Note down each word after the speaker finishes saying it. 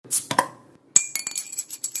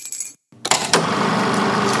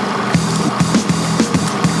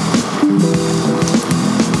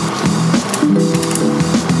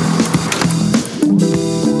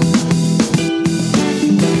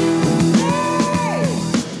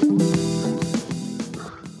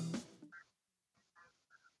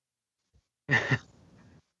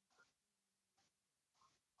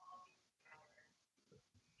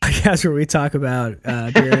podcast where we talk about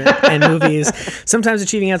beer and movies, sometimes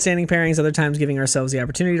achieving outstanding pairings, other times giving ourselves the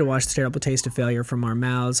opportunity to watch the terrible taste of failure from our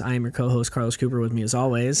mouths. I am your co-host, Carlos Cooper. With me as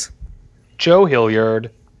always, Joe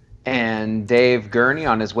Hilliard. And Dave Gurney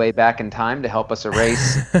on his way back in time to help us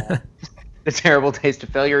erase the terrible taste of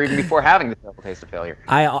failure even before having the terrible taste of failure.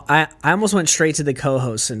 I almost went straight to the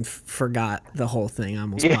co-host and forgot the whole thing. I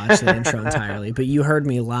almost watched the intro entirely, but you heard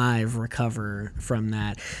me live recover from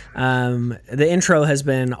that. The intro has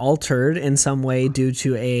been altered in some way due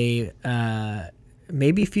to a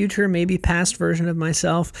maybe future, maybe past version of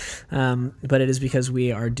myself, but it is because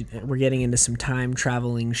we're getting into some time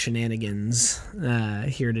traveling shenanigans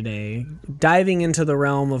here today, diving into the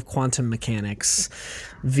realm of quantum mechanics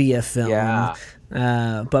via film. Yeah.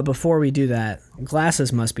 But before we do that,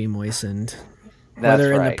 glasses must be moistened, That's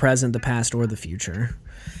whether in right. the present, the past, or the future.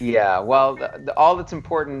 Yeah, well, all that's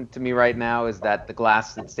important to me right now is that the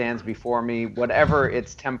glass that stands before me, whatever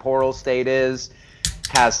its temporal state is,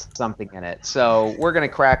 has something in it. So we're going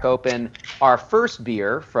to crack open our first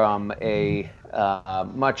beer from a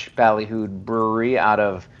much ballyhooed brewery out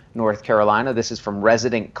of North Carolina. This is from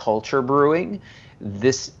Resident Culture Brewing.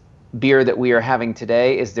 This beer that we are having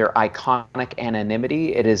today is their iconic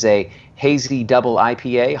Anonymity. It is a hazy double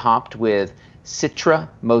IPA hopped with Citra,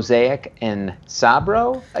 Mosaic, and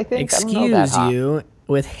Sabro, I think. Excuse you,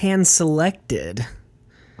 with hand-selected.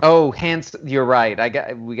 Oh, you're right.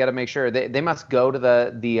 We got to make sure they must go to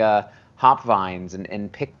the hop vines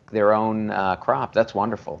and pick their own crop. That's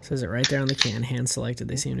wonderful. It says it right there on the can, hand-selected.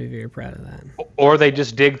 They seem to be very proud of that. Or they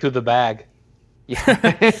just dig through the bag. Yeah,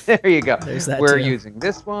 there you go. There's that We're too. using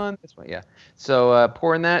this one, yeah. So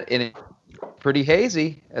pouring that in, pretty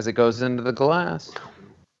hazy as it goes into the glass.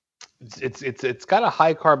 It's got a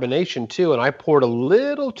high carbonation too, and I poured a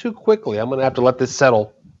little too quickly. I'm gonna have to let this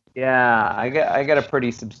settle. Yeah, I got a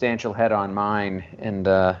pretty substantial head on mine, and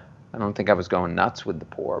I don't think I was going nuts with the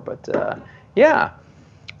pour, but yeah,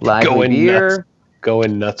 lively beer,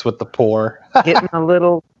 going nuts with the pour.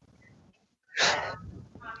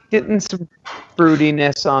 getting some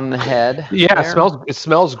fruitiness on the head. Yeah, there. it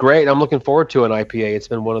smells great. I'm looking forward to an IPA. It's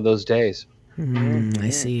been one of those days. I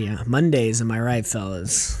see. Mondays, am I right,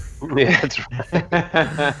 fellas? Yeah, that's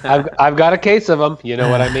right. I've got a case of them. You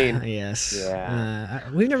know what I mean? Yes. Yeah.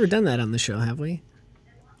 We've never done that on the show, have we?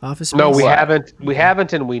 Office Space? No, we haven't. We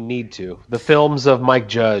haven't, and we need to. The films of Mike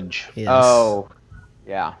Judge. Yes. Oh,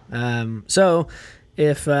 yeah. So,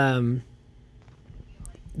 if the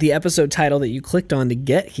episode title that you clicked on to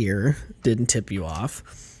get here didn't tip you off,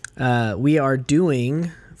 we are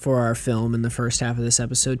doing, for our film in the first half of this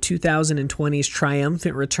episode, 2020's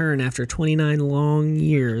triumphant return after 29 long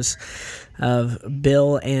years of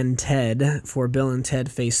Bill and Ted, for Bill and Ted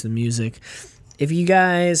Face the Music. If you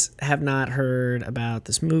guys have not heard about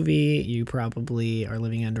this movie, you probably are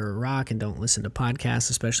living under a rock and don't listen to podcasts,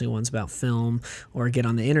 especially ones about film, or get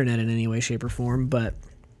on the internet in any way, shape, or form. But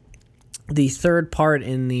the third part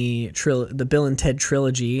in the Bill and Ted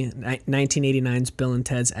trilogy, 1989's Bill and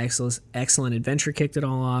Ted's Excellent Adventure, kicked it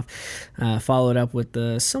all off, followed up with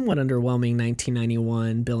the somewhat underwhelming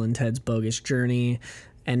 1991 Bill and Ted's Bogus Journey,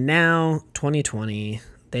 and now, 2020,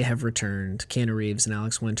 they have returned, Keanu Reeves and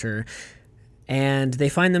Alex Winter, and they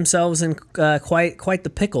find themselves in quite the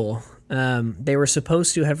pickle. They were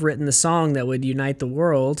supposed to have written the song that would unite the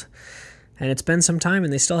world, and it's been some time,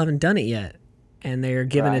 and they still haven't done it yet. And they are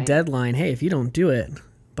given a deadline. Hey, if you don't do it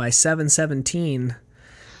by 7/17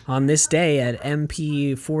 on this day at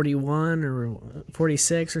MP 41 or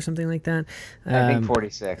 46 or something like that. I think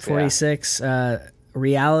 46. 46.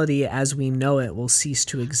 Reality as we know it will cease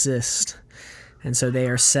to exist. And so they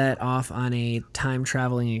are set off on a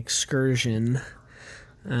time-traveling excursion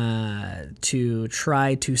to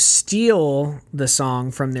try to steal the song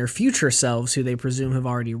from their future selves, who they presume have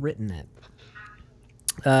already written it.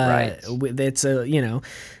 Right. It's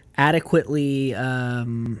adequately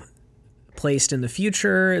placed in the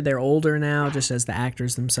future. They're older now, just as the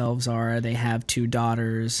actors themselves are. They have two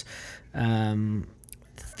daughters.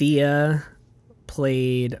 Thea,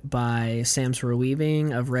 played by Samsara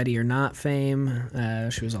Weaving of Ready or Not fame.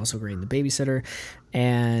 She was also great in The Babysitter.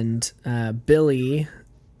 And Billy,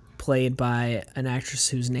 played by an actress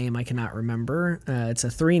whose name I cannot remember. It's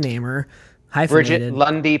a three-namer. Hyphenated. Bridget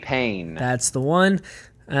Lundy Payne. That's the one.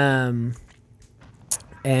 That's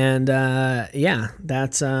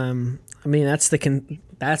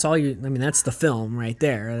the film right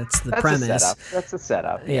there. That's the premise. That's the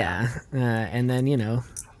setup. Yeah. And then,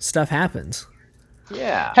 stuff happens.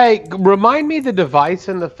 Yeah. Hey, remind me the device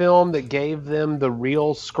in the film that gave them the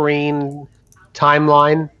real screen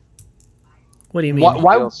timeline. What do you mean?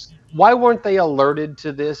 Why weren't they alerted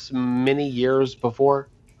to this many years before?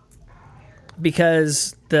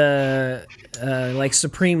 because the like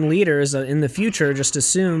supreme leaders in the future just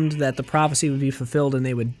assumed that the prophecy would be fulfilled and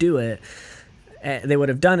they would do it. They would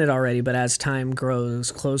have done it already, but as time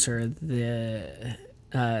grows closer, the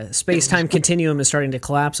space-time continuum is starting to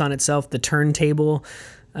collapse on itself. The turntable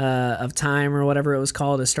of time, or whatever it was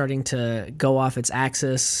called, is starting to go off its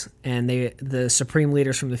axis, and the supreme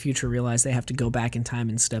leaders from the future realize they have to go back in time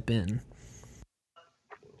and step in.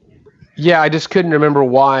 Yeah, I just couldn't remember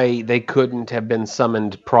why they couldn't have been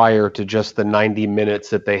summoned prior to just the 90 minutes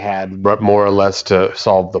that they had, but more or less to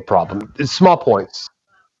solve the problem. It's small points.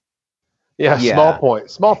 Yeah, small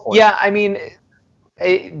points. Yeah, I mean,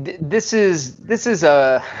 this is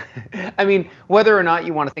a. I mean, whether or not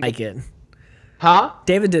you want to think like it, huh?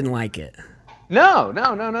 David didn't like it. No.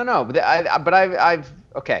 But I've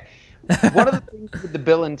okay. One of the things with the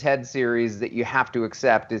Bill and Ted series that you have to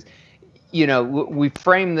accept is, we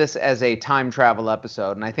frame this as a time travel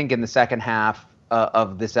episode, and I think in the second half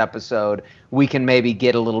of this episode, we can maybe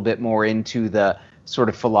get a little bit more into the sort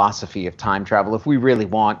of philosophy of time travel if we really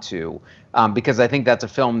want to, because I think that's a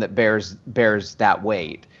film that bears that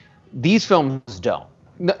weight. These films don't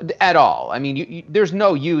at all. I mean, there's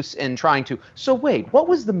no use in trying to. So wait, what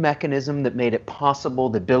was the mechanism that made it possible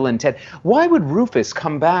that Bill and Ted? Why would Rufus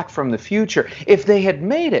come back from the future if they had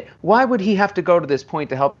made it? Why would he have to go to this point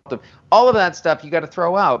to help them? All of that stuff you got to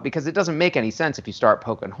throw out because it doesn't make any sense if you start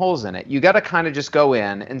poking holes in it. You got to kind of just go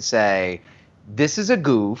in and say, this is a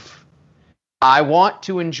goof. I want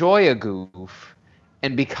to enjoy a goof,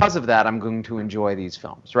 and because of that, I'm going to enjoy these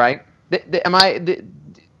films. Right?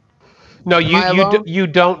 No, you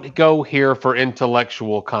don't go here for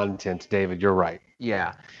intellectual content, David. You're right.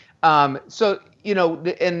 Yeah. So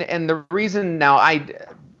and the reason now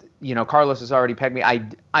Carlos has already pegged me.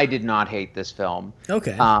 I did not hate this film.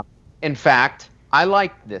 Okay. In fact, I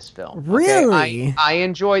liked this film. Really? Okay? I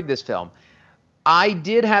enjoyed this film. I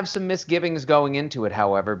did have some misgivings going into it,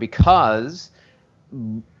 however, because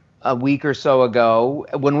a week or so ago,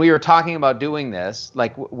 when we were talking about doing this,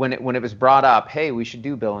 like when it was brought up, hey, we should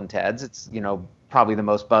do Bill and Ted's. It's probably the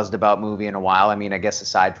most buzzed about movie in a while. I mean, I guess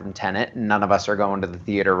aside from Tenet, none of us are going to the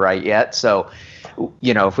theater right yet. So,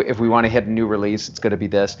 if we want to hit a new release, it's going to be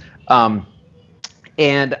this.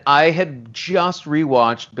 And I had just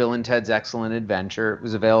rewatched Bill and Ted's Excellent Adventure. It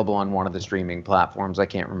was available on one of the streaming platforms. I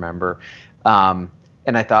can't remember.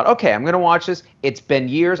 And I thought, okay, I'm going to watch this. It's been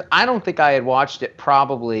years. I don't think I had watched it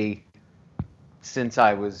probably since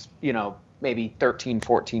I was, maybe 13,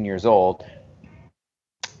 14 years old.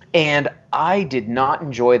 And I did not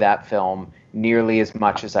enjoy that film nearly as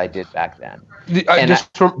much as I did back then. I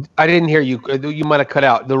didn't hear you. You might have cut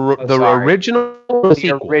out. The original or the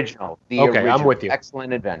sequel? The original. I'm with you.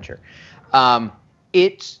 Excellent Adventure.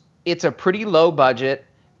 It's a pretty low budget,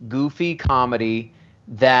 goofy comedy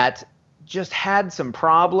that just had some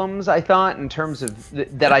problems, I thought, in terms of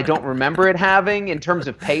that I don't remember it having, in terms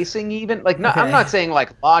of pacing even. Like, okay. I'm not saying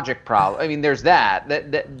like logic problem. I mean, there's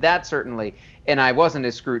that certainly, and I wasn't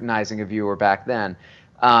as scrutinizing a viewer back then.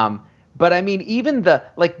 But I mean, even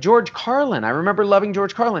George Carlin, I remember loving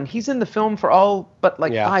George Carlin. He's in the film for all but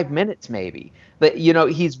 5 minutes maybe.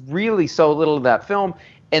 He's really so little of that film.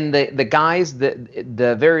 And the guys,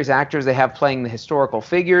 the various actors they have playing the historical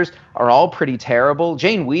figures are all pretty terrible.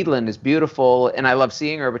 Jane Wiedlin is beautiful, and I love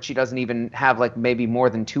seeing her, but she doesn't even have maybe more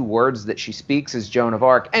than 2 words that she speaks as Joan of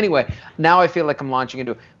Arc. Anyway, now I feel like I'm launching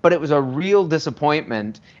into it. But it was a real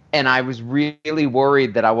disappointment, and I was really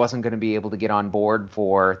worried that I wasn't going to be able to get on board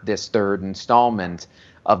for this third installment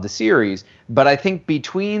of the series. But I think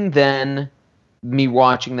between then, me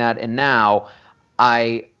watching that, and now,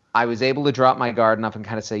 I was able to drop my guard enough and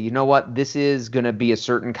kind of say, you know what, this is going to be a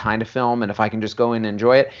certain kind of film, and if I can just go in and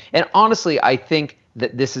enjoy it. And honestly, I think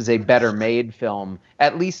that this is a better made film,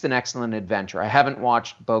 at least an Excellent Adventure. I haven't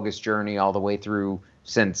watched Bogus Journey all the way through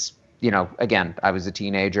since, again, I was a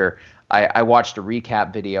teenager. I watched a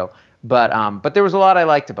recap video, but there was a lot I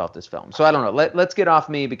liked about this film. So I don't know. Let's get off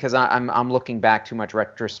me because I'm looking back too much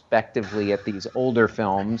retrospectively at these older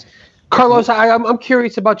films. Carlos, I'm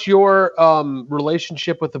curious about your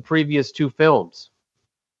relationship with the previous 2 films.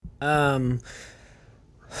 Well,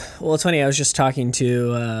 it's funny. I was just talking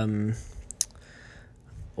to.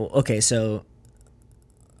 Okay, so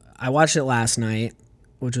I watched it last night,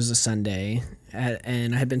 which was a Sunday,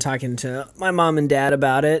 and I had been talking to my mom and dad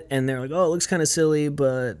about it, and they're like, "Oh, it looks kind of silly,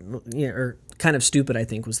 but or kind of stupid, I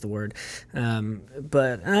think was the word.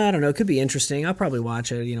 But I don't know. It could be interesting. I'll probably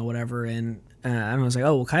watch it, whatever." And I was like,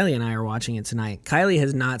 oh, well, Kylie and I are watching it tonight. Kylie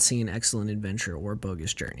has not seen Excellent Adventure or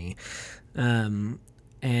Bogus Journey. And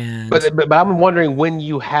but I'm wondering when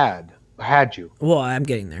you had you. Well, I'm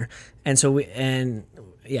getting there. And so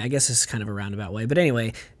I guess this is kind of a roundabout way. But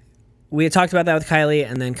anyway, we had talked about that with Kylie,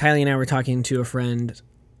 and then Kylie and I were talking to our friend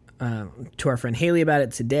Haley about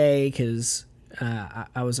it today, because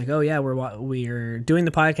I was like, oh yeah, we're doing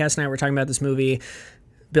the podcast now. We're talking about this movie,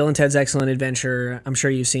 Bill and Ted's Excellent Adventure. I'm sure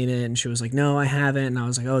you've seen it. And she was like, no, I haven't. And I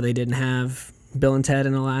was like, oh, they didn't have Bill and Ted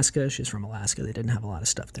in Alaska. She's from Alaska. They didn't have a lot of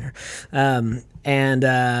stuff there.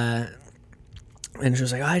 And she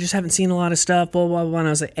was like, oh, I just haven't seen a lot of stuff, blah, blah, blah. And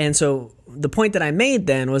I was like, and so the point that I made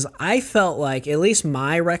then was, I felt like, at least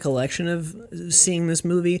my recollection of seeing this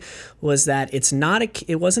movie was that it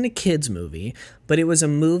wasn't a kid's movie, but it was a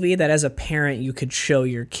movie that as a parent you could show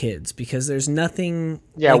your kids, because there's nothing.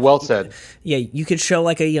 Yeah, well said. Yeah, you could show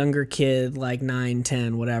like a younger kid, like 9,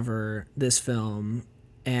 10, whatever, this film,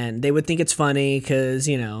 and they would think it's funny because,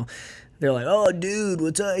 they're like, oh, dude,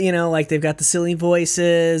 what's up? Like they've got the silly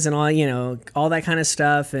voices and all, all that kind of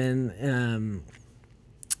stuff. And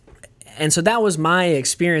so that was my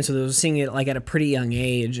experience with it. I was seeing it like at a pretty young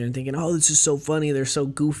age and thinking, oh, this is so funny. They're so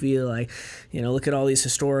goofy. Like, look at all these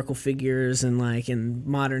historical figures and like in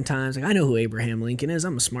modern times, like I know who Abraham Lincoln is.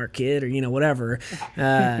 I'm a smart kid, or, whatever.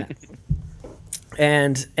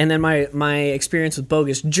 And then my experience with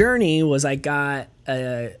Bogus Journey was I got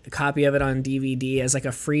a copy of it on DVD as like a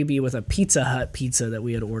freebie with a Pizza Hut pizza that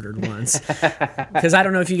we had ordered once. Because I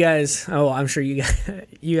don't know if you guys, I'm sure you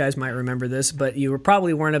guys might remember this, but you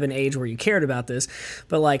probably weren't of an age where you cared about this.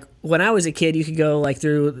 But like when I was a kid, you could go like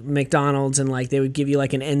through McDonald's and like they would give you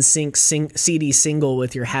like an NSYNC CD single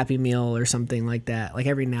with your Happy Meal or something like that. Like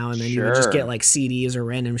every now and then you would just get like CDs or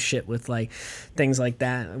random shit with like things like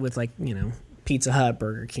that with like, Pizza Hut,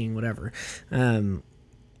 Burger King, whatever.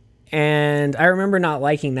 And I remember not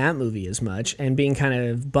liking that movie as much and being kind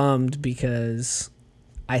of bummed because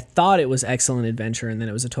I thought it was Excellent Adventure and then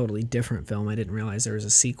it was a totally different film. I didn't realize there was a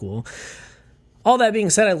sequel. All that being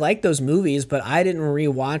said, I like those movies, but I didn't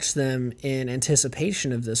rewatch them in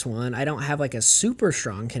anticipation of this one. I don't have like a super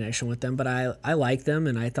strong connection with them, but I like them,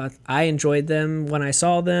 and I thought I enjoyed them when I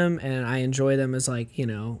saw them, and I enjoy them as like,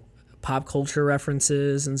 pop culture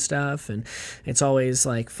references and stuff, and it's always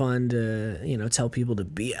like fun to tell people to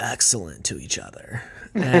be excellent to each other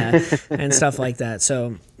and stuff like that.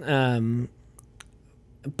 So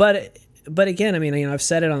but again, I mean, I've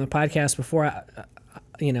said it on the podcast before, I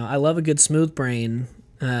love a good smooth brain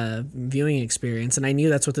viewing experience, and I knew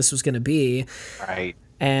that's what this was going to be, right?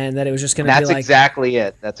 And that it was just going to be like...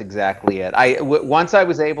 That's exactly it. Once I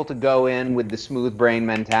was able to go in with the smooth brain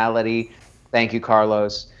mentality, thank you,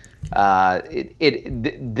 Carlos. The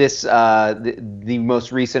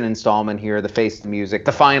most recent installment here, The Face of the Music,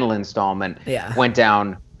 the final installment, went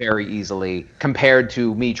down very easily compared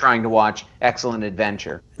to me trying to watch Excellent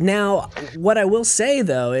Adventure. Now, what I will say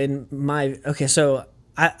though, so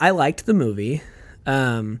I liked the movie.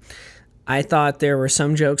 I thought there were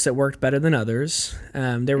some jokes that worked better than others.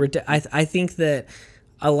 I think that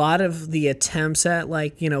a lot of the attempts at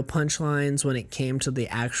like, punchlines when it came to the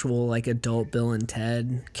actual like adult Bill and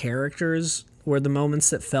Ted characters were the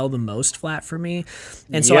moments that fell the most flat for me.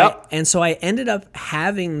 And so I ended up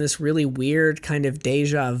having this really weird kind of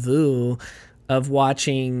deja vu of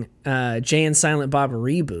watching Jay and Silent Bob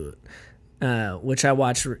Reboot, which I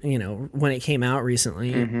watched, when it came out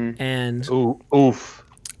recently. Mm-hmm. And oof.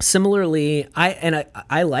 Similarly,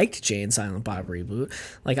 I liked Jay and Silent Bob Reboot.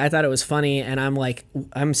 Like, I thought it was funny, and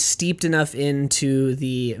I'm steeped enough into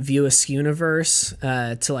the View Askew universe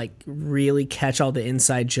to like really catch all the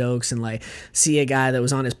inside jokes and like see a guy that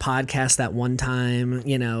was on his podcast that one time,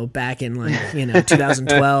 back in like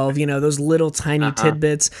 2012, those little tiny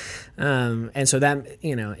tidbits. And so that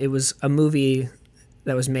it was a movie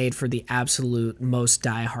that was made for the absolute most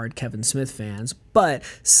diehard Kevin Smith fans. But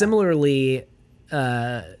similarly,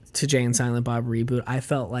 to Jay and Silent Bob Reboot, I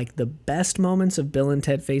felt like the best moments of Bill and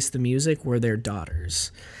Ted Face the Music were their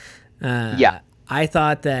daughters. I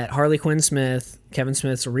thought that Harley Quinn Smith, Kevin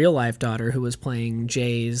Smith's real life daughter, who was playing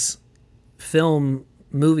Jay's film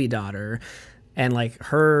movie daughter, and like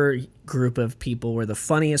her group of people were the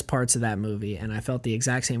funniest parts of that movie, and I felt the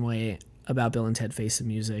exact same way about Bill and Ted Face the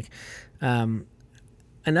Music.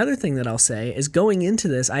 Another thing that I'll say is, going into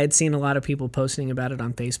this, I had seen a lot of people posting about it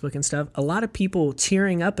on Facebook and stuff. A lot of people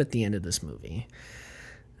tearing up at the end of this movie,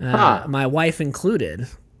 my wife included.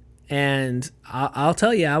 And I'll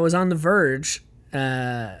tell you, I was on the verge.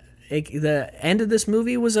 the end of this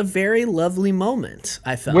movie was a very lovely moment,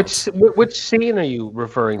 I felt. Which scene are you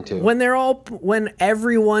referring to? When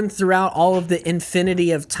everyone throughout all of the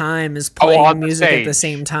infinity of time is playing music at the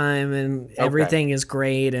same time, and everything is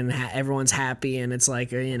great, and everyone's happy, and it's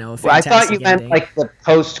like a fantastic I thought you ending. meant like the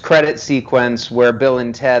post-credit sequence where Bill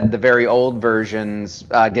and Ted, the very old versions,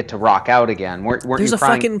 get to rock out again. There's a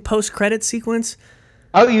fucking post-credit sequence.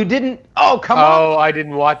 Oh, you didn't? Oh, come on! Oh, I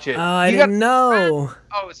didn't watch it. Oh, I didn't know.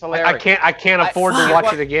 Oh, it's hilarious. I can't afford to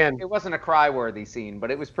watch it again. It wasn't a cry-worthy scene,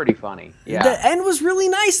 but it was pretty funny. Yeah. The end was really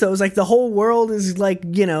nice, though. It was like the whole world is like,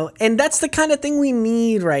 and that's the kind of thing we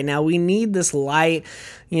need right now. We need this light,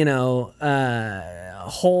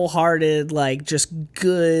 wholehearted, like just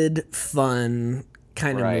good, fun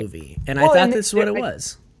kind of movie. And I thought that's what it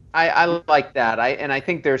was. I like that. I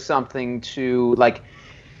think there's something to like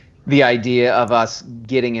the idea of us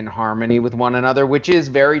getting in harmony with one another, which is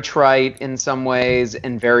very trite in some ways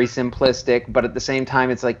and very simplistic, but at the same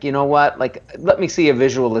time it's like, you know what, like let me see a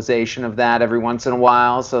visualization of that every once in a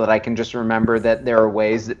while so that I can just remember that there are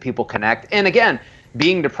ways that people connect. And again,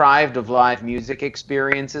 being deprived of live music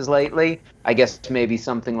experiences lately, I guess maybe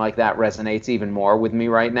something like that resonates even more with me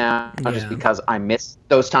right now, just because I miss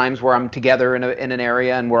those times where I'm together in an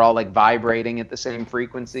area and we're all like vibrating at the same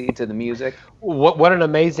frequency to the music. What an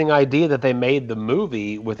amazing idea that they made the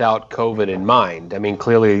movie without COVID in mind. I mean,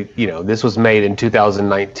 clearly, this was made in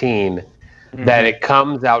 2019. Mm-hmm. That it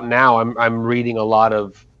comes out now, I'm reading a lot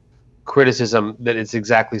of criticism that it's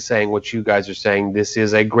exactly saying what you guys are saying. This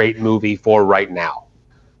is a great movie for right now.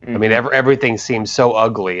 Mm-hmm. I mean, everything seems so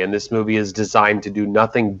ugly, and this movie is designed to do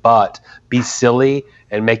nothing but be silly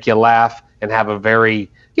and make you laugh and have a very,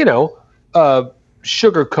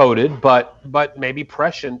 sugar-coated but maybe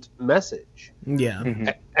prescient message. Yeah. Mm-hmm.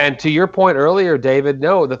 And to your point earlier, David,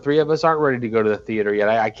 no, the three of us aren't ready to go to the theater yet.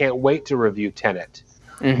 I can't wait to review Tenet.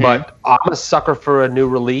 Mm-hmm. But I'm a sucker for a new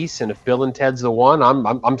release, and if Bill and Ted's the one,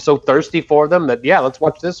 I'm so thirsty for them that let's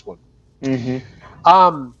watch this one.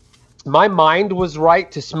 Mm-hmm. My mind was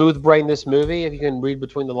right to smooth brain this movie. If you can read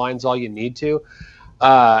between the lines, all you need to.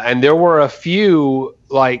 And there were a few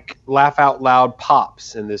like laugh out loud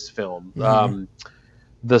pops in this film. Mm-hmm.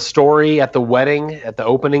 The story at the wedding, at the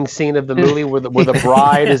opening scene of the movie, where the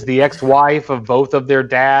bride is the ex-wife of both of their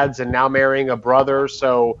dads and now marrying a brother,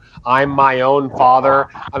 so I'm my own father.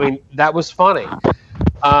 I mean, that was funny.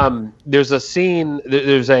 There's a scene,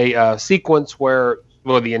 there's a sequence where,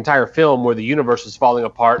 the entire film where the universe is falling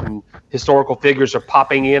apart and historical figures are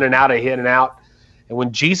popping in and out. And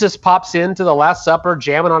when Jesus pops into the Last Supper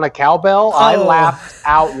jamming on a cowbell, I laughed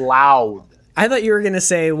out loud. I thought you were going to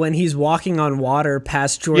say when he's walking on water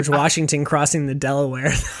past George Washington crossing the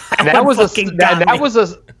Delaware. that was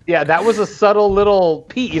a subtle little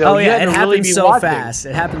peek. It happened so fast.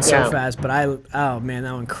 It happened so fast, but that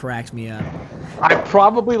one cracked me up. I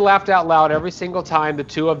probably laughed out loud every single time the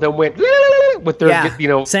two of them went with their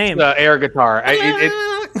same air guitar.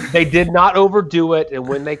 They did not overdo it, and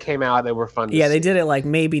when they came out, they were fun to see. They did it like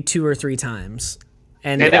maybe 2 or 3 times.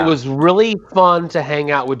 And it was really fun to hang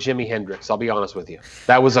out with Jimi Hendrix. I'll be honest with you.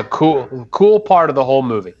 That was a cool part of the whole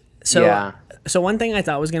movie. So one thing I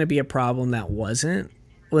thought was going to be a problem that wasn't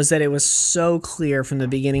was that it was so clear from the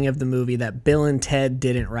beginning of the movie that Bill and Ted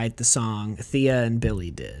didn't write the song. Thea and Billy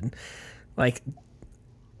did. Like,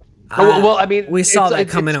 we saw that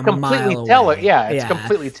coming a mile away. It's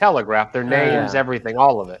completely telegraphed. Their names, everything,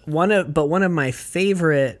 all of it. One of my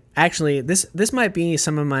favorite, actually, this might be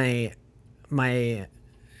some of my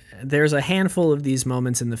there's a handful of these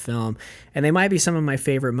moments in the film, and they might be some of my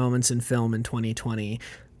favorite moments in film in 2020.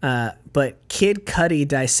 But Kid Cudi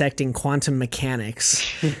dissecting quantum mechanics.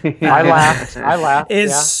 I laughed.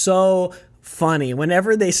 Is so funny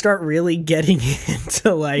whenever they start really getting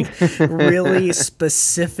into like really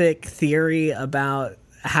specific theory about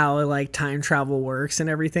how like time travel works and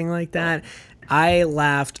everything like that. I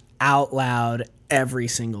laughed out loud every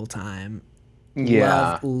single time.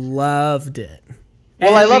 Yeah. Loved it.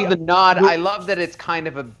 Well, I love the nod. I love that it's kind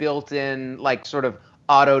of a built-in, like, sort of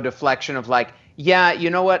auto deflection of like, you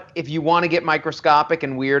know what? If you want to get microscopic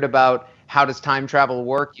and weird about how does time travel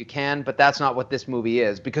work, you can, but that's not what this movie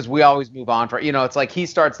is, because we always move on for, it's like he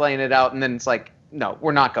starts laying it out and then it's like, no,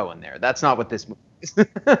 we're not going there. That's not what this movie is.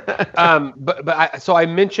 So I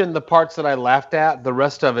mentioned the parts that I laughed at. The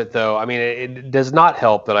rest of it, though, I mean, it does not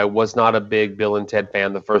help that I was not a big Bill and Ted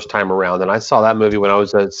fan the first time around, and I saw that movie when I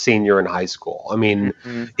was a senior in high school. I mean,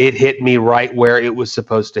 It hit me right where it was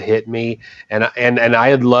supposed to hit me, and I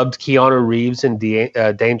had loved Keanu Reeves in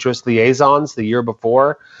Dangerous Liaisons the year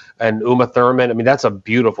before, and Uma Thurman. I mean, that's a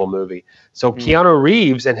beautiful movie. So Keanu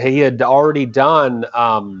Reeves, and he had already done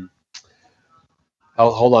Oh,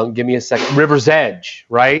 hold on, give me a second. River's Edge,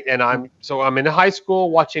 right? And I'm in high school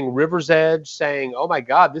watching River's Edge, saying, "Oh my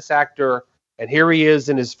God, this actor!" And here he is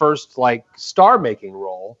in his first like star-making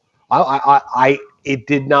role. It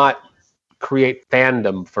did not create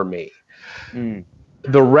fandom for me.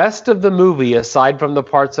 The rest of the movie, aside from the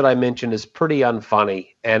parts that I mentioned, is pretty unfunny.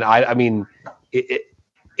 And I mean,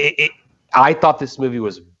 I thought this movie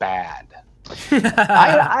was bad.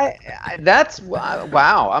 That's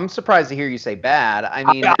wow. I'm surprised to hear you say bad. I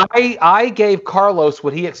mean, I gave Carlos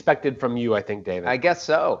what he expected from you, I think, David. I guess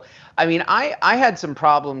so. I mean, I had some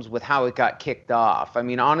problems with how it got kicked off. I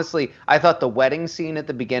mean, honestly, I thought the wedding scene at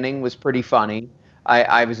the beginning was pretty funny.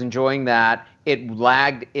 I was enjoying that. It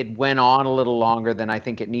lagged. It went on a little longer than I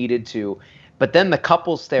think it needed to. But then the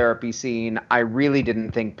couples therapy scene, I really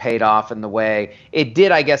didn't think paid off in the way it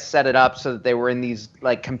did. I guess set it up so that they were in these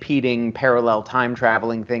like competing parallel time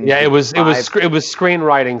traveling things. Yeah, it was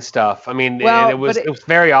screenwriting stuff. I mean, it was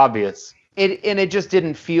very obvious. It just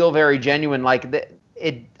didn't feel very genuine. Like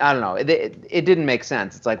I don't know. It didn't make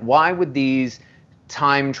sense. It's like, why would these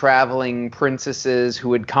time traveling princesses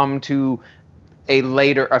who had come to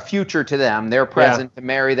a future to them, their present, to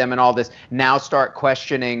marry them and all this, now start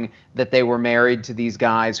questioning that they were married to these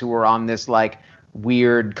guys who were on this like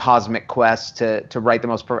weird cosmic quest to write the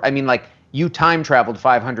most perfect. I mean, like, you time traveled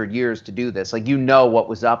 500 years to do this. Like, you know what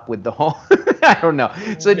was up with the whole. I don't know.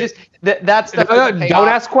 So just that stuff. Don't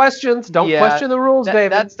ask questions. Don't question the rules,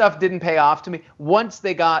 David. That stuff didn't pay off to me. Once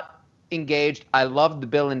they got engaged, I loved the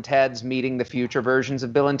Bill and Ted's meeting the future versions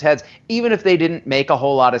of Bill and Ted's, even if they didn't make a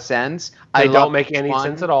whole lot of sense. They don't make any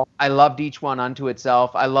sense at all. I loved each one unto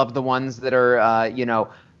itself. I love the ones that are,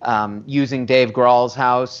 using Dave Grohl's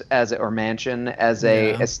house or mansion as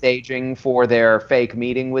a staging for their fake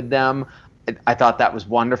meeting with them. I thought that was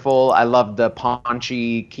wonderful. I loved the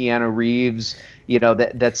paunchy Keanu Reeves.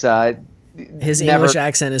 That's his English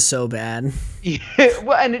accent is so bad.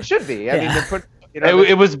 Well, and it should be. I mean,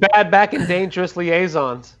 it was bad back in Dangerous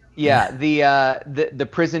Liaisons. Yeah, the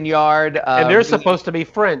prison yard. And they're supposed to be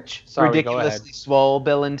French. Sorry, ridiculously swole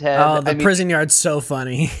Bill and Ted. Oh, the prison yard's so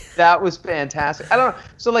funny. That was fantastic. I don't know.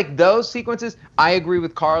 So like those sequences, I agree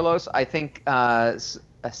with Carlos. I think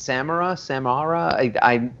Samara.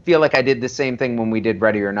 I feel like I did the same thing when we did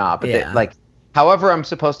Ready or Not. But however I'm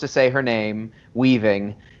supposed to say her name,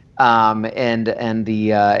 Weaving. And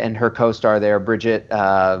her co-star there, Bridget,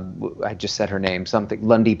 I just said her name,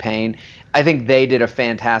 Lundy Payne. I think they did a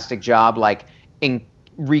fantastic job, like in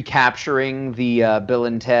recapturing the Bill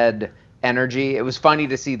and Ted energy. It was funny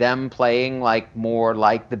to see them playing like more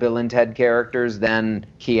like the Bill and Ted characters than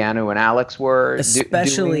Keanu and Alex were.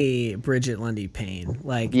 Especially Bridget Lundy Payne.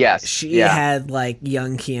 Like, she had like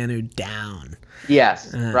young Keanu down.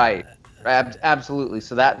 Yes, right. Absolutely.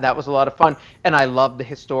 So that was a lot of fun, and I love the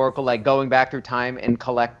historical, like going back through time and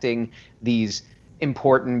collecting these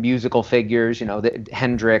important musical figures. The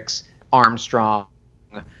Hendrix, Armstrong,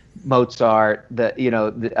 Mozart.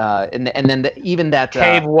 And then even that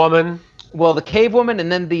Cave Woman. Well, the Cave Woman,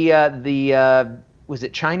 and then the was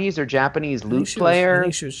it Chinese or Japanese lute player? I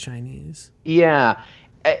think she was Chinese. Yeah.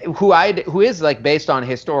 Who is like based on a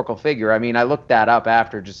historical figure. I mean, I looked that up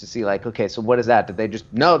after just to see like, okay, so what is that? Did they just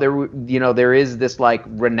there is this like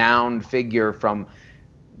renowned figure from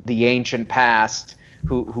the ancient past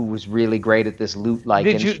who was really great at this lute like.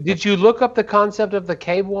 Did you look up the concept of the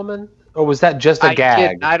Cave Woman, or was that just a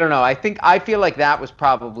gag? I don't know. I feel like that was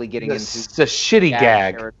probably getting into it's a shitty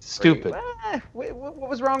gag. Territory. Stupid. What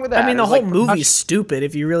was wrong with that? I mean, the whole movie's stupid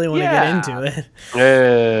if you really want to get into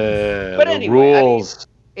it. But anyway, rules.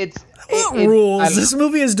 Rules? This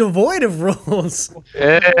movie is devoid of rules.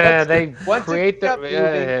 Yeah, they create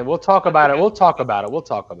the. We'll talk about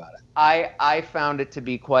it. I found it to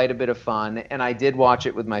be quite a bit of fun, and I did watch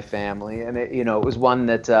it with my family, and it was one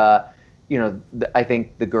that I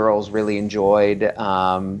think the girls really enjoyed.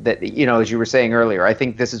 That as you were saying earlier, I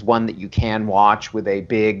think this is one that you can watch with a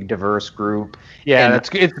big, diverse group. Yeah, it's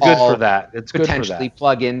good for that. It's good potentially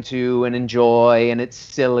plug into and enjoy, and it's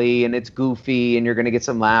silly and it's goofy, and you're going to get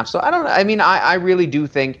some laughs. So I don't know. I mean, I really do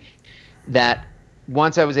think that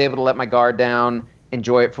once I was able to let my guard down,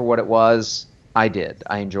 enjoy it for what it was, I did.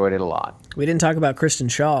 I enjoyed it a lot. We didn't talk about Kristen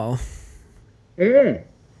Schaal.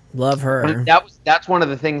 Love her. That's one of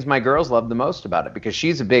the things my girls love the most about it, because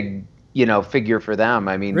she's a big, figure for them.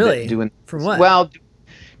 I mean, really? From what? Well,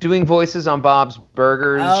 doing voices on Bob's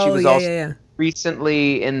Burgers. Oh, she was also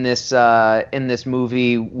recently in this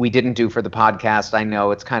movie we didn't do for the podcast. I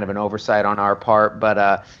know it's kind of an oversight on our part,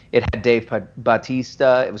 but it had Dave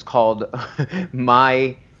Bautista. It was called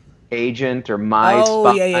My Agent or My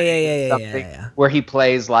Spy, something, where he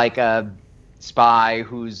plays like a spy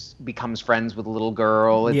who's becomes friends with a little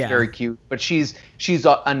girl. It's very cute, but she's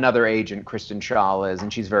another agent, Kristen Shaw is,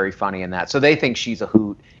 and she's very funny in that. So they think she's a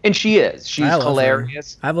hoot, and she is. She's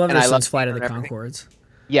hilarious. I've loved her since Flight of the Conchords.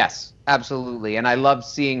 Yes, absolutely, and I love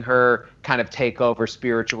seeing her kind of take over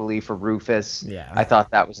spiritually for Rufus. Yeah, I thought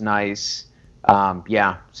that was nice. So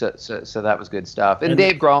that was good stuff. And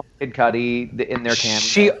Dave Grohl, Kid Cudi in their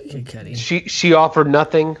cameo. She offered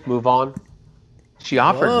nothing. Move on. She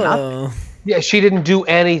offered nothing. Yeah, she didn't do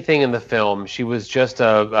anything in the film. She was just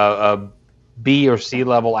a B or C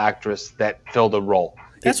level actress that filled a role.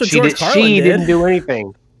 That's what George Carlin did. She didn't do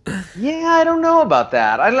anything. Yeah, I don't know about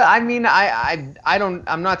that. I mean, I don't.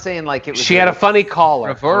 I'm not saying like it was. She had a funny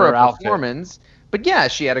collar for her performance, but yeah,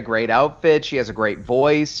 she had a great outfit. She has a great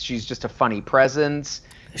voice. She's just a funny presence.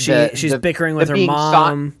 She's bickering with her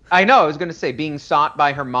mom. I know. I was going to say being sought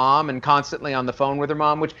by her mom and constantly on the phone with her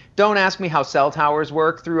mom. Which don't ask me how cell towers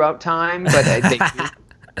work throughout time, but they do.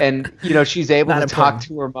 And she's able to talk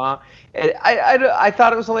to her mom. And I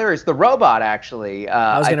thought it was hilarious. The robot actually.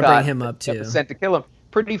 I was going to bring him up too. Sent to kill him.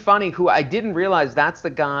 Pretty funny. Who I didn't realize that's the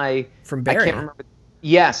guy from Barry. I can't remember.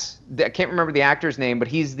 Yes, I can't remember the actor's name, but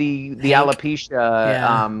he's the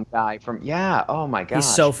alopecia guy from. Yeah. Oh my gosh.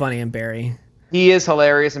 He's so funny in Barry. He is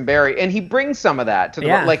hilarious in Barry, and he brings some of that to the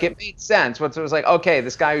like. It made sense. It was like, okay,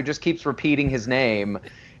 this guy who just keeps repeating his name.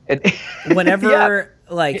 And whenever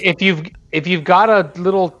like if you've got a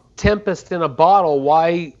little Tempest in a bottle,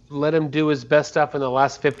 why let him do his best stuff in the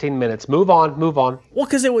last 15 minutes? Move on. Well,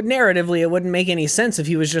 because it wouldn't make any sense if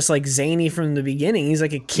he was just like zany from the beginning. He's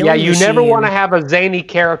like a killing machine. Yeah, you never want to have a zany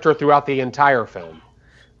character throughout the entire film.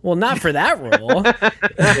 Well, not for that role.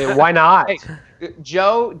 Why not? Hey,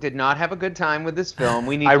 Joe did not have a good time with this film.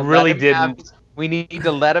 We need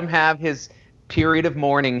to let him have his period of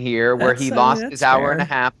mourning here, where he lost his hour and a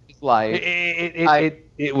half of his life.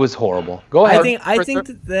 It was horrible. Go ahead. I think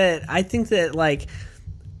that like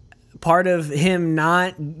part of him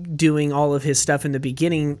not doing all of his stuff in the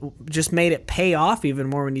beginning just made it pay off even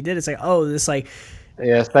more when he did. It's like, oh, this like.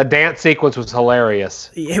 Yes, that dance sequence was hilarious.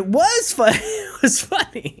 It was fun. It was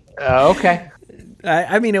funny. Okay.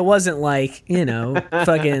 I mean, it wasn't like,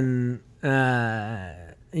 fucking,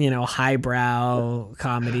 highbrow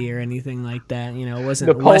comedy or anything like that. It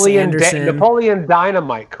wasn't Wes Anderson. Napoleon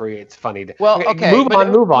Dynamite creates funny. Well, okay. Move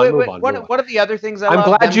on. One of the other things I'm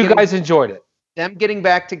glad you guys enjoyed it. Them getting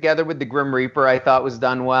back together with the Grim Reaper, I thought was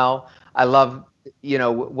done well. I love,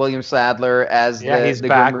 William Sadler as he's the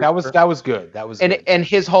back. Grim Reaper. That was good. And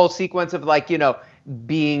his whole sequence of like,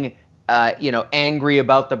 being angry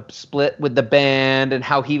about the split with the band and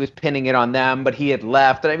how he was pinning it on them, but he had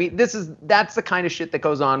left. And I mean, that's the kind of shit that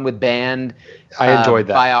goes on with band. I enjoyed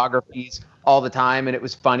that. Biographies all the time, and it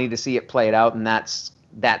was funny to see it played out in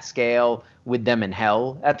that scale with them in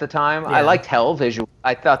Hell at the time. I liked Hell visual.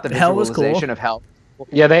 I thought the visualization of Hell.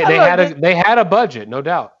 Yeah, they had a budget, no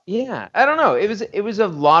doubt. Yeah, I don't know. It was a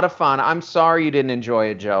lot of fun. I'm sorry you didn't enjoy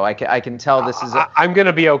it,E. I can tell this is. I'm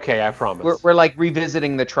gonna be okay. I promise. We're like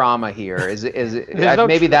revisiting the trauma here.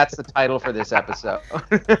 Maybe that's the title for this episode.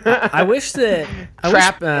 I wish that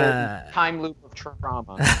trapped time loop of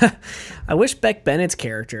trauma. I wish Beck Bennett's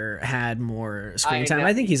character had more screen time.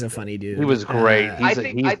 I think he's a funny dude. He was great. He's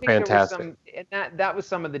fantastic. And that was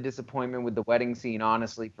some of the disappointment with the wedding scene.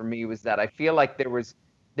 Honestly, for me, was that I feel like there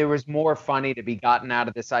was more funny to be gotten out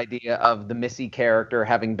of this idea of the Missy character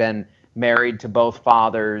having been married to both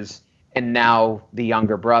fathers and now the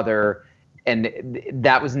younger brother, and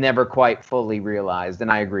that was never quite fully realized.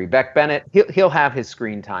 And I agree, Beck Bennett, he'll have his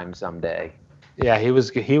screen time someday. Yeah, he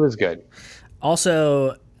was good.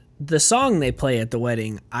 Also, the song they play at the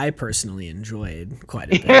wedding, I personally enjoyed quite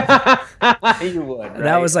a bit. You would. Right?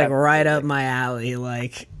 That was like right up my alley,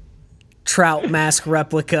 like Trout mask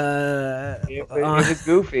replica. It was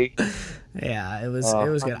goofy. Yeah, it was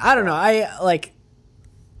good. I don't know.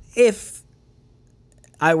 If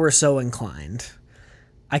I were so inclined,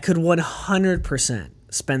 I could 100%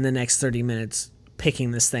 spend the next 30 minutes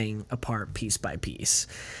picking this thing apart piece by piece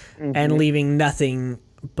and leaving nothing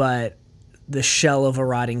but the shell of a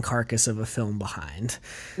rotting carcass of a film behind.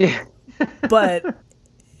 Yeah. But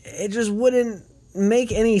it just wouldn't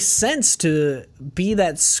make any sense to be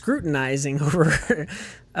that scrutinizing over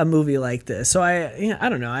a movie like this. So I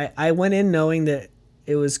don't know. I went in knowing that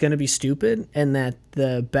it was going to be stupid and that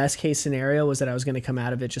the best case scenario was that I was going to come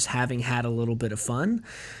out of it just having had a little bit of fun.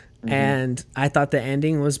 And I thought the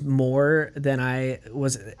ending was more than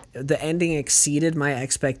the ending exceeded my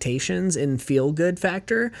expectations in feel good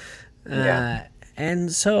factor.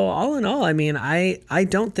 And so all in all, I mean, I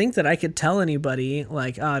don't think that I could tell anybody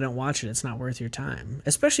like, oh, don't watch it. It's not worth your time,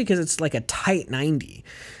 especially because it's like a tight 90.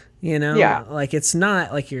 You know, Yeah. like it's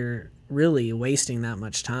not like you're really wasting that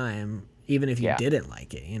much time, even if you didn't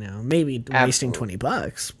like it. You know, maybe wasting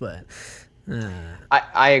 $20, but.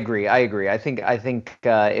 I agree. I think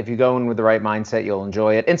if you go in with the right mindset, you'll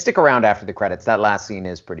enjoy it, and stick around after the credits. That last scene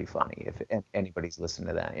is pretty funny. If anybody's listened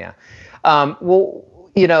to that, yeah.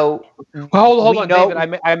 Well, you know. Well, hold on,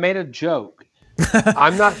 David. I made a joke.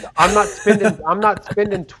 I'm not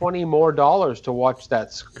spending $20 more to watch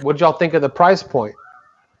that. What did y'all think of the price point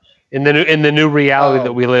in the new reality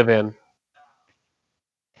that we live in?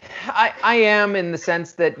 I am, in the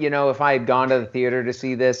sense that, you know, if I had gone to the theater to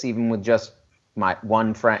see this, even with just my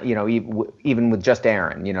one friend, you know, even with just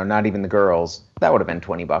Aaron, you know, not even the girls, that would have been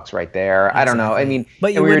 $20 right there. Exactly. I don't know. I mean,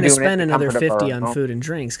 but you wouldn't have spent another $50 on food and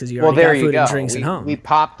drinks because you already got food and drinks at home. We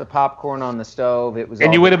popped the popcorn on the stove. It was,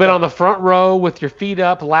 and you would have been on the front row with your feet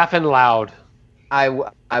up, laughing loud. I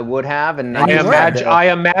would have, and I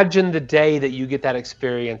imagine the day that you get that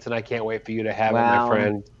experience, and I can't wait for you to have it, my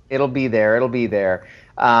friend. It'll be there.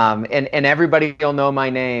 And everybody will know my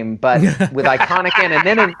name, but with iconic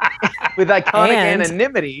anonymity.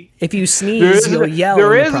 If you sneeze, you'll yell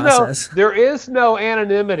in the process. There is no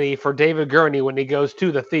anonymity for David Gurney when he goes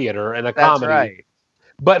to the theater in a comedy. That's right.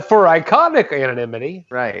 But for iconic anonymity.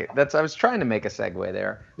 Right. I was trying to make a segue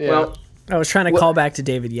there. Yeah. Well, I was trying to call back to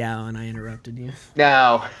David Yao, and I interrupted you.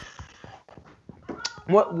 No.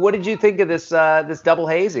 What did you think of this Double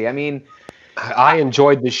Hazy? I mean, I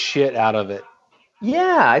enjoyed the shit out of it.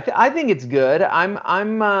 Yeah, I think it's good.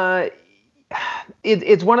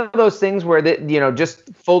 It's one of those things where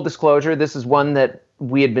just full disclosure, this is one that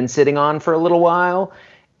we had been sitting on for a little while.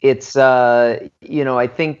 It's I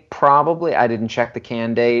think probably, I didn't check the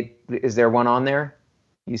can date. Is there one on there?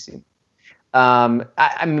 You see.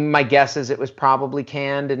 I mean, my guess is it was probably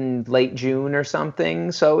canned in late June or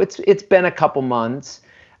something. So it's been a couple months.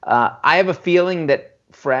 I have a feeling that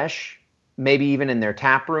fresh, maybe even in their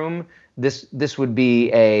tap room, this would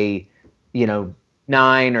be a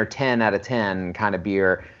 9 or 10 out of 10 kind of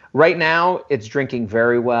beer. Right now, it's drinking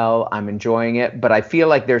very well. I'm enjoying it, but I feel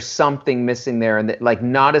like there's something missing there, and like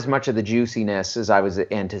not as much of the juiciness as I was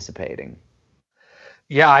anticipating.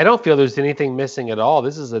 Yeah, I don't feel there's anything missing at all.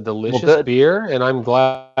 This is a delicious beer, and I'm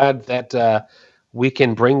glad that we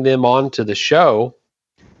can bring them on to the show.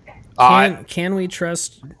 Can we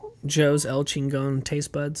trust Joe's El Chingon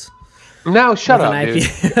taste buds? No, shut up, dude.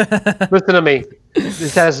 Listen to me.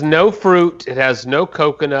 This has no fruit. It has no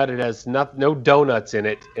coconut. It has no donuts in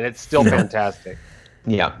it, and it's still fantastic.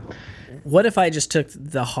 Yeah. What if I just took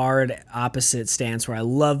the hard opposite stance where I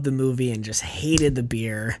loved the movie and just hated the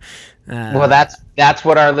beer? Well, that's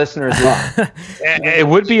what our listeners love. It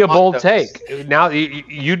would be a bold take. Now,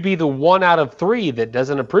 you'd be the 1 out of 3 that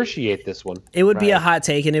doesn't appreciate this one. It would be a hot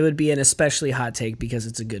take, and it would be an especially hot take because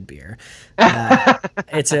it's a good beer.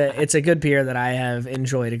 It's a good beer that I have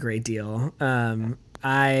enjoyed a great deal.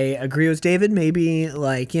 I agree with David. Maybe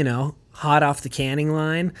hot off the canning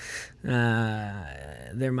line.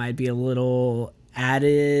 There might be a little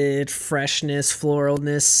added freshness,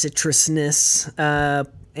 floralness, citrusness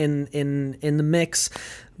in the mix,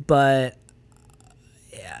 but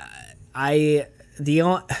if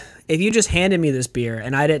you just handed me this beer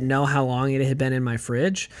and I didn't know how long it had been in my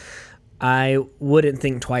fridge, I wouldn't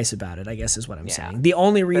think twice about it, I guess is what I'm saying. The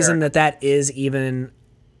only reason that is even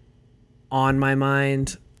on my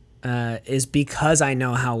mind is because I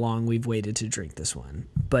know how long we've waited to drink this one.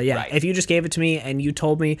 But if you just gave it to me and you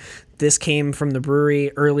told me this came from the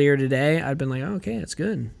brewery earlier today, I'd been like, oh, okay, it's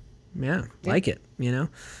good. Yeah, like it,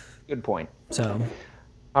 Good point. So,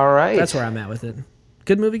 all right. That's where I'm at with it.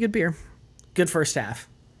 Good movie, good beer. Good first half.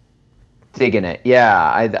 Digging it.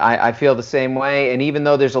 Yeah, I feel the same way. And even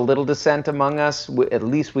though there's a little dissent among us, at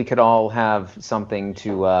least we could all have something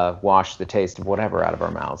to wash the taste of whatever out of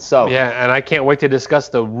our mouths. So yeah, and I can't wait to discuss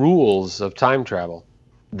the rules of time travel.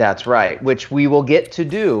 That's right, which we will get to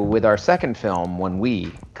do with our second film when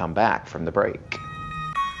we come back from the break.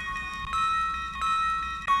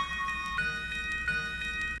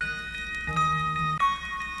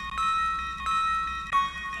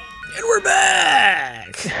 And we're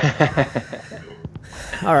back!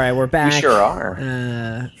 All right, we're back. We sure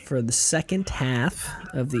are. For the second half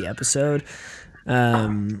of the episode,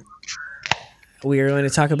 we are going to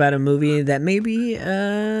talk about a movie that maybe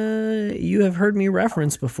you have heard me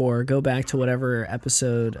reference before. Go back to whatever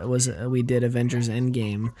episode we did, Avengers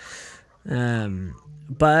Endgame.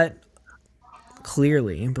 But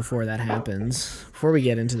clearly, before that happens, before we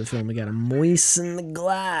get into the film, we got to moisten the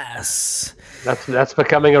glass. That's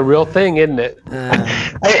becoming a real thing, isn't it?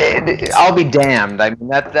 I'll be damned. I mean,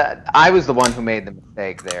 that I was the one who made the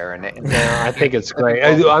mistake there, and I think it's great.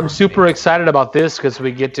 I'm super excited about this because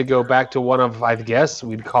we get to go back to one of, I guess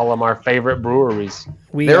we'd call them our favorite breweries.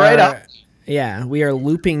 They're right up. Yeah, we are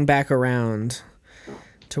looping back around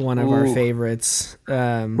to one of our favorites.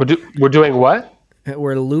 We're doing what?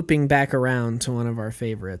 We're looping back around to one of our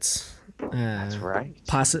favorites. That's right.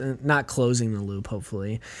 Not closing the loop,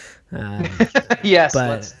 hopefully. Yes.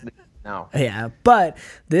 But no. Yeah, but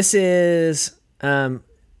this is little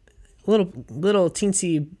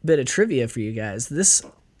teensy bit of trivia for you guys. This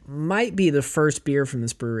might be the first beer from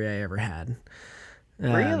this brewery I ever had.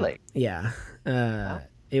 Really? Yeah.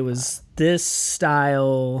 It was this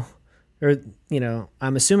style, or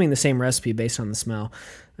I'm assuming the same recipe based on the smell.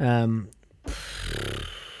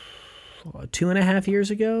 2.5 years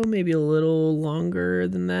ago, maybe a little longer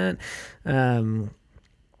than that.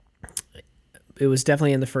 It was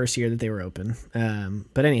definitely in the first year that they were open.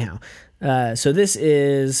 But anyhow, so this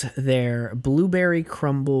is their Blueberry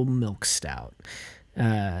Crumble Milk Stout.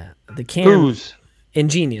 The can. Booze.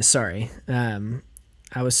 Ingenious, sorry.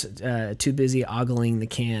 I was too busy ogling the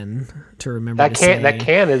can to remember that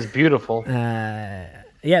can is beautiful.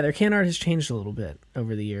 Yeah, their can art has changed a little bit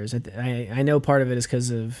over the years. I know part of it is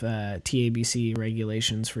because of TABC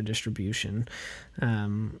regulations for distribution.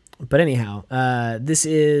 But anyhow, this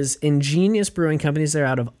is Ingenious Brewing Companies. They're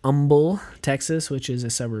out of Humble, Texas, which is a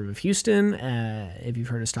suburb of Houston. If you've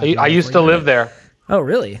heard us talk about it. I used to live there. Oh,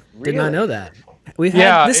 really? Did not know that.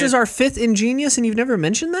 This is our fifth Ingenious, and you've never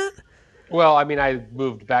mentioned that? Well, I mean, I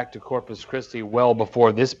moved back to Corpus Christi well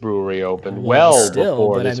before this brewery opened. That's a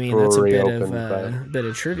bit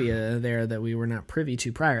of trivia there that we were not privy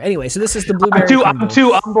to prior. Anyway, so this is the Blueberry. I'm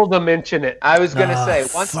too humble to mention it. I was gonna say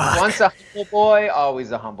once a humble boy,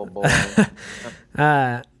 always a humble boy.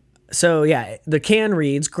 So yeah, the can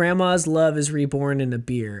reads, "Grandma's love is reborn in a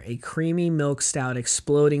beer, a creamy milk stout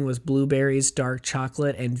exploding with blueberries, dark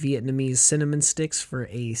chocolate, and Vietnamese cinnamon sticks for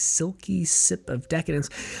a silky sip of decadence."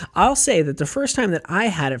 I'll say that the first time that I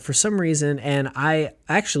had it, for some reason, and I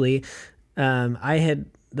actually,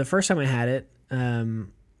 the first time I had it,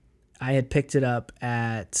 I had picked it up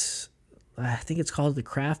at, I think it's called the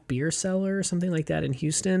Craft Beer Cellar or something like that in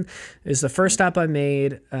Houston. It was the first stop I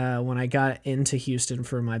made when I got into Houston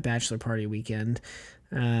for my bachelor party weekend.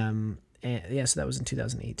 So that was in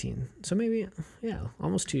 2018. So maybe,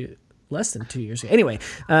 less than 2 years ago. Anyway,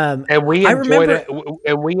 and we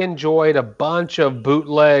enjoyed a bunch of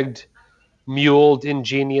bootlegged, muled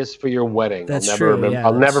Ingenious for your wedding. That's true.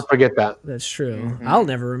 I'll never forget that. That's true. Mm-hmm. I'll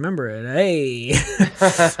never remember it. Hey,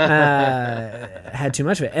 had too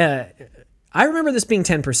much of it. I remember this being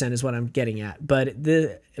 10% is what I'm getting at, but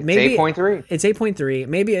maybe 8.3. It's 8.3.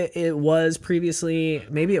 Maybe it was previously,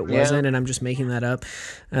 maybe it wasn't, and I'm just making that up.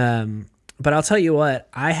 But I'll tell you what,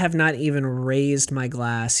 I have not even raised my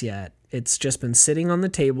glass yet. It's just been sitting on the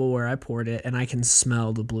table where I poured it, and I can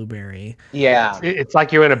smell the blueberry. Yeah. It's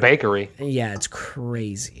like you're in a bakery. Yeah, it's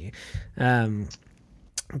crazy.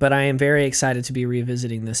 But I am very excited to be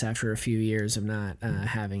revisiting this after a few years of not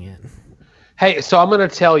having it. Hey, so I'm going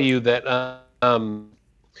to tell you that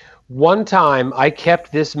one time I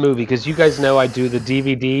kept this movie, because you guys know I do the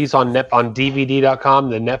DVDs on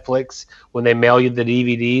DVD.com, the Netflix, when they mail you the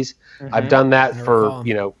DVDs. Mm-hmm. I've done that for,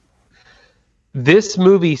 this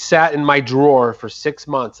movie sat in my drawer for 6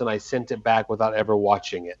 months, and I sent it back without ever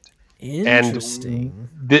watching it. Interesting.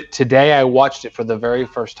 And today I watched it for the very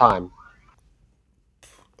first time.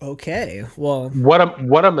 Okay, well,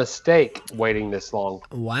 what a mistake waiting this long.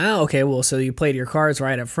 Wow. Okay, well, so you played your cards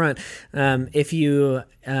right up front. If you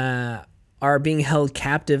are being held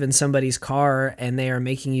captive in somebody's car and they are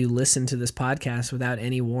making you listen to this podcast without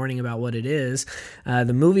any warning about what it is,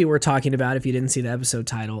 the movie we're talking about, if you didn't see the episode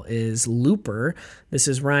title, is Looper. This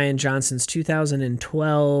is Rian Johnson's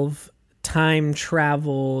 2012 time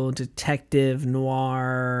travel detective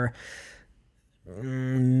noir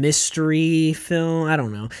mystery film. I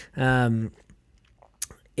don't know.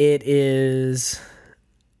 It is.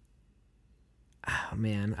 Oh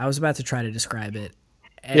man, I was about to try to describe it.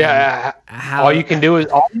 All you can do is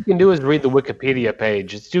read the Wikipedia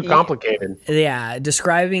page. It's too complicated. Yeah,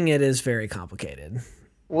 describing it is very complicated.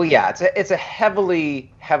 Well, yeah, it's a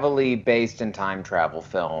heavily based in time travel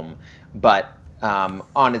film, but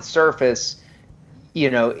on its surface,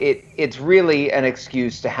 it's really an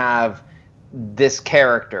excuse to have this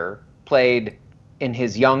character played in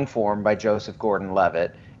his young form by Joseph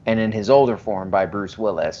Gordon-Levitt and in his older form by Bruce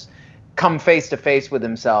Willis, come face to face with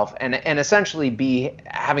himself and essentially be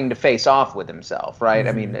having to face off with himself, right?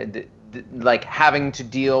 I mean, like having to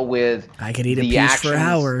deal with I could eat a peach for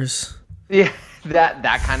hours. Yeah,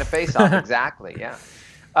 that kind of face off, exactly. Yeah.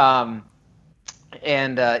 But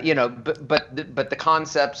the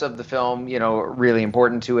concepts of the film, are really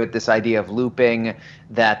important to it. This idea of looping,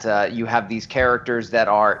 that you have these characters that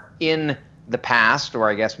are in the past, or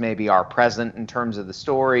I guess maybe are present in terms of the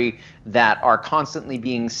story, that are constantly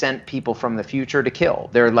being sent people from the future to kill.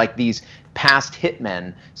 They're like these past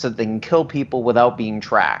hitmen, so that they can kill people without being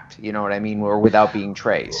tracked, you know what I mean, or without being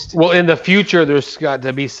traced. Well, in the future, there's got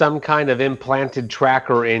to be some kind of implanted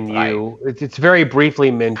tracker in you. Right. It's very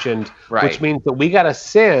briefly mentioned, which means that we got to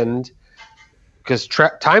send, because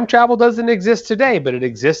time travel doesn't exist today, but it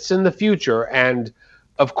exists in the future. And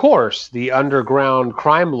of course, the underground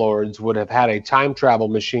crime lords would have had a time travel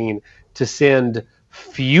machine to send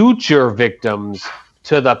future victims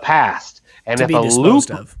to the past. And to if be a disposed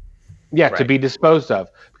loop, of. Yeah, to be disposed of,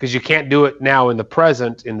 because you can't do it now in the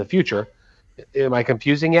present, in the future. Am I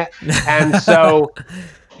confusing yet? And so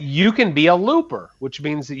you can be a looper, which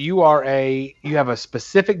means that you have a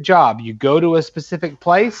specific job. You go to a specific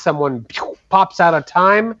place, someone pops out of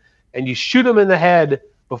time, and you shoot them in the head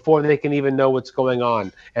before they can even know what's going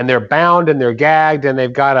on. And they're bound and they're gagged and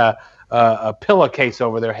they've got a pillowcase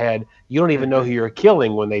over their head. You don't even know who you're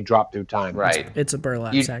killing when they drop through time. Right. It's a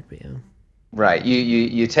burlap sack, but yeah. Right.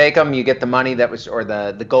 You take them, you get the money or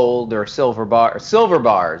the gold or silver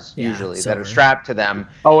bars usually that are strapped to them.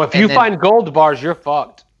 Oh, if you find gold bars, you're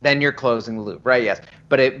fucked. Then you're closing the loop, right? Yes.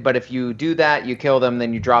 But if you do that, you kill them,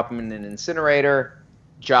 then you drop them in an incinerator.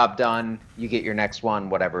 Job done. You get your next one,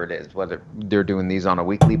 whatever it is. Whether they're doing these on a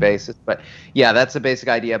weekly basis, but yeah, that's the basic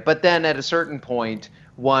idea. But then at a certain point,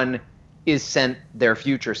 one is sent their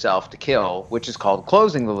future self to kill, which is called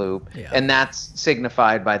closing the loop, and that's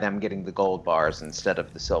signified by them getting the gold bars instead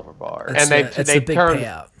of the silver bars. And they turn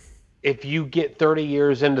payout. If you get 30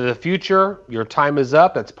 years into the future, your time is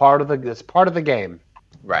up. That's part of the game.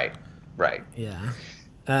 Right. Yeah.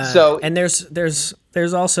 And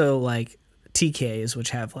there's also like TKs,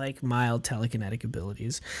 which have like mild telekinetic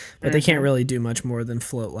abilities, but they can't really do much more than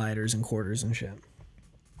float lighters and quarters and shit.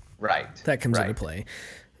 Right. That comes into play.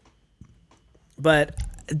 But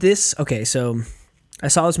so I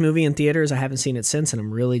saw this movie in theaters. I haven't seen it since, and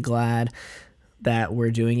I'm really glad that we're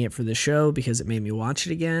doing it for the show because it made me watch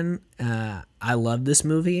it again. I love this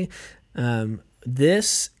movie.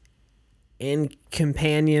 This, in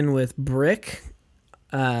companion with Brick,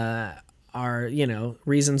 are,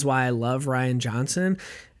 reasons why I love Rian Johnson.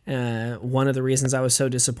 One of the reasons I was so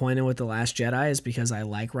disappointed with The Last Jedi is because I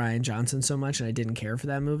like Rian Johnson so much and I didn't care for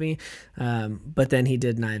that movie. But then he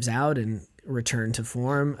did Knives Out and Return to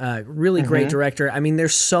Form. Really great director. I mean,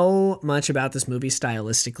 there's so much about this movie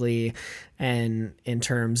stylistically and in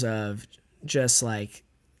terms of just like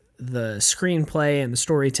the screenplay and the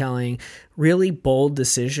storytelling, really bold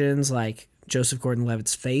decisions like Joseph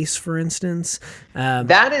Gordon-Levitt's face, for instance.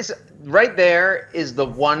 That is right there is the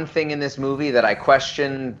one thing in this movie that I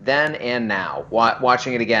question then and now,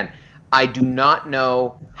 watching it again. I do not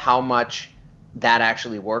know how much that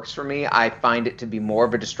actually works for me. I find it to be more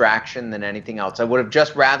of a distraction than anything else. I would have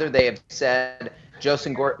just rather they have said,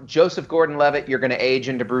 Joseph Gordon-Levitt, you're going to age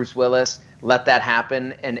into Bruce Willis. Let that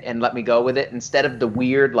happen and let me go with it. Instead of the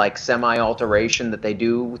weird like semi-alteration that they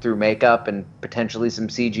do through makeup and potentially some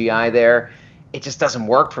CGI there, it just doesn't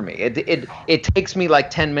work for me. It takes me like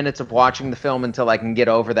 10 minutes of watching the film until I can get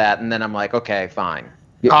over that, and then I'm like, okay, fine.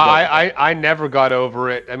 I never got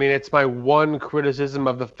over it. I mean, it's my one criticism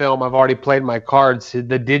of the film. I've already played my cards.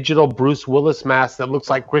 The digital Bruce Willis mask that looks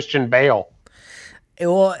like Christian Bale.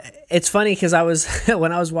 Well, it's funny because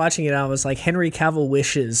when I was watching it, I was like, Henry Cavill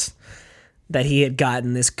wishes that he had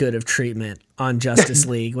gotten this good of treatment on Justice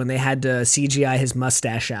League when they had to CGI his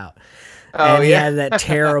mustache out. And he had that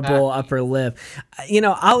terrible upper lip.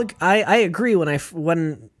 I agree.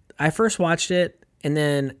 When I first watched it, and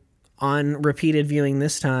then on repeated viewing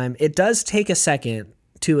this time, it does take a second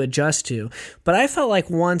to adjust to. But I felt like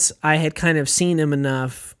once I had kind of seen him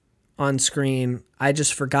enough on screen, I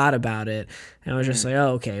just forgot about it, and I was just like,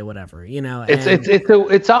 "Oh, okay, whatever,"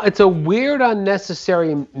 It's a weird,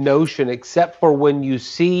 unnecessary notion, except for when you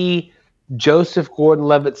see Joseph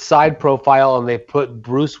Gordon-Levitt's side profile and they put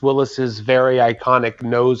Bruce Willis's very iconic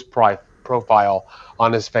nose profile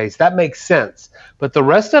on his face. That makes sense, but the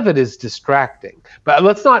rest of it is distracting. But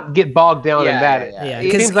let's not get bogged down in that. Yeah,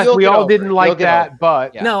 it seems like we all didn't like that,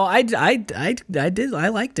 but no, I did. I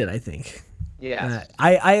liked it. I think. Yeah,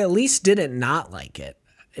 I at least didn't not like it.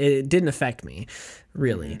 It didn't affect me,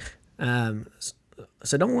 really.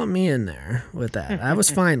 So don't want me in there with that. I was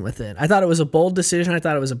fine with it. I thought it was a bold decision. I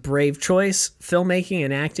thought it was a brave choice. Filmmaking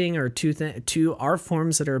and acting are two art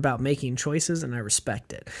forms that are about making choices, and I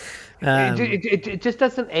respect it. It just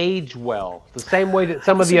doesn't age well. The same way that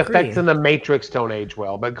some of the effects in The Matrix don't age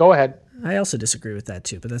well. But go ahead. I also disagree with that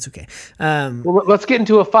too, but that's okay. Well, let's get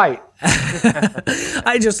into a fight.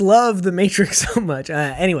 I just love The Matrix so much.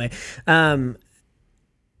 Anyway,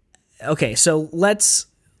 okay, so let's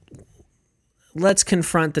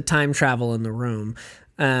confront the time travel in the room.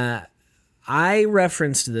 I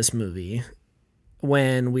referenced this movie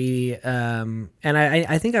when we, and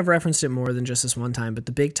I think I've referenced it more than just this one time, but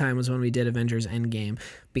the big time was when we did Avengers Endgame,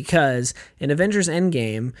 because in Avengers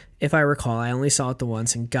Endgame, if I recall, I only saw it the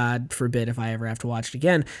once, and God forbid if I ever have to watch it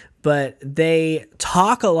again, but they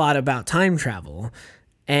talk a lot about time travel,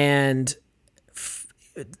 and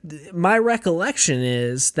my recollection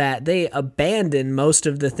is that they abandoned most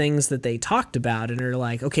of the things that they talked about and are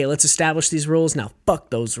like, okay, let's establish these rules. Now, fuck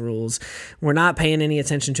those rules. We're not paying any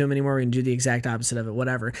attention to them anymore. We're going to do the exact opposite of it,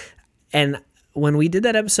 whatever. And when we did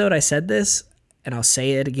that episode, I said this, and I'll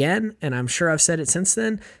say it again, and I'm sure I've said it since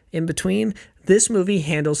then, in between. This movie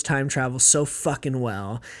handles time travel so fucking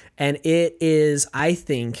well, and it is, I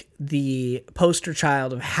think, the poster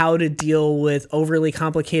child of how to deal with overly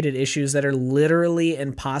complicated issues that are literally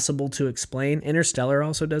impossible to explain. Interstellar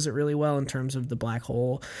also does it really well in terms of the black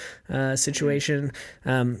hole situation.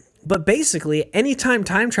 But basically, anytime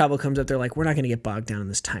time travel comes up, they're like, we're not going to get bogged down in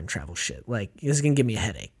this time travel shit. Like, this is going to give me a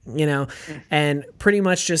headache, you know? And pretty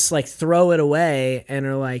much just, like, throw it away and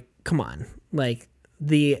are like, come on. Like,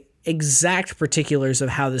 the exact particulars of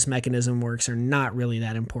how this mechanism works are not really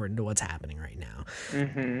that important to what's happening right now.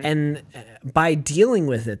 And by dealing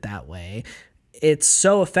with it that way, it's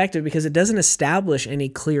so effective because it doesn't establish any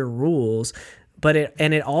clear rules, but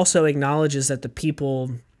it also acknowledges that the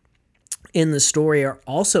people in the story are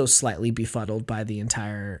also slightly befuddled by the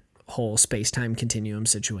entire whole space-time continuum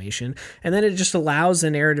situation. And then it just allows the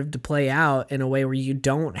narrative to play out in a way where you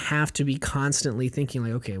don't have to be constantly thinking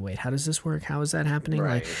like, okay, wait, how does this work? How is that happening?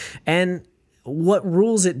 Right. Like, and what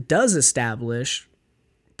rules it does establish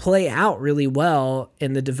play out really well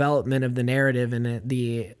in the development of the narrative and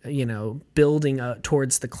the, you know, building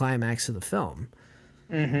towards the climax of the film.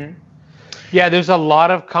 Yeah, there's a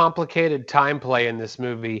lot of complicated time play in this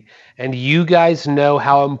movie, and you guys know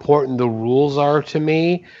how important the rules are to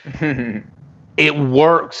me. It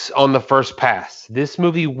works on the first pass. This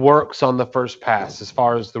movie works on the first pass as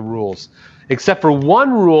far as the rules, except for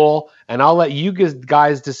one rule, and I'll let you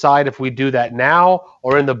guys decide if we do that now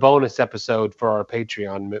or in the bonus episode for our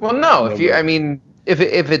Patreon. Well, no, if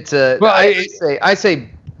it's a, well, I say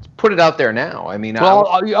put it out there now. I mean,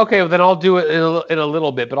 okay, then I'll do it in a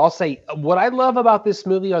little bit. But I'll say what I love about this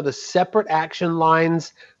movie are the separate action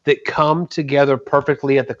lines that come together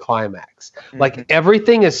perfectly at the climax. Like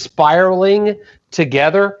everything is spiraling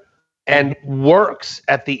together and works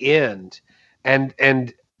at the end. And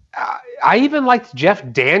I even liked Jeff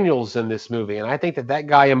Daniels in this movie, and I think that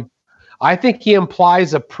guy, I think he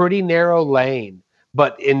implies a pretty narrow lane.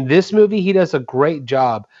 But in this movie, he does a great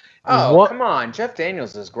job. Oh, come on. Jeff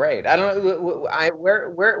Daniels is great. I don't know.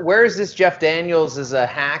 Where is this Jeff Daniels as a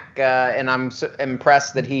hack? And I'm so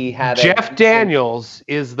impressed that he had Jeff Daniels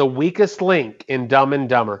is the weakest link in Dumb and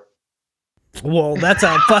Dumber. Well, that's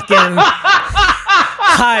a fucking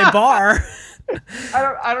high bar.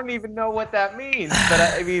 I don't even know what that means, but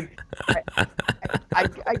I mean,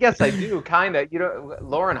 I guess I do kind of. You know,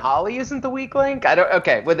 Lauren Holly isn't the weak link. I don't.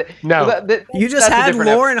 Okay, no. You just had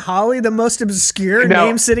Lauren Holly, the most obscure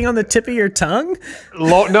name, sitting on the tip of your tongue.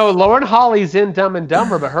 No, Lauren Holly's in Dumb and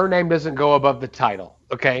Dumber, but her name doesn't go above the title.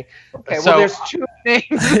 Okay. Okay. So, well, there's two names.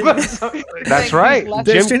 That's right.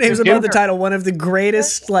 There's two names above the title. One of the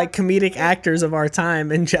greatest like comedic actors of our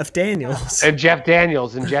time, and Jeff Daniels. And Jeff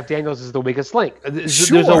Daniels is the weakest link.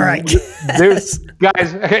 Sure, there's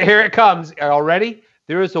guys. Here it comes. Are y'all ready?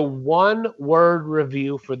 There is a one-word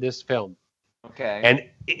review for this film. Okay. And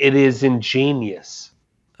it is ingenious.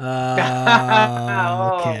 Okay.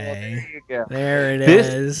 There it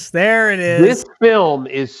is. There it is. This film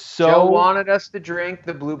is so. Joe wanted us to drink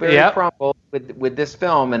the blueberry crumble with this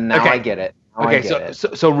film, and now I get it.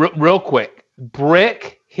 So real quick,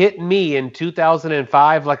 Brick hit me in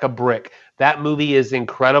 2005 like a brick. That movie is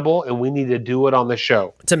incredible, and we need to do it on the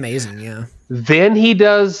show. It's amazing, yeah. Then he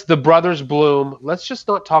does The Brothers Bloom. Let's just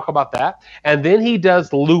not talk about that. And then he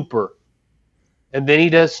does Looper. And then he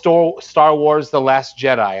does Star Wars The Last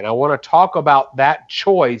Jedi. And I want to talk about that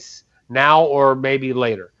choice now or maybe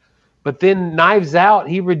later. But then Knives Out,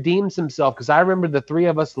 he redeems himself because I remember the three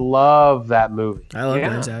of us love that movie. I love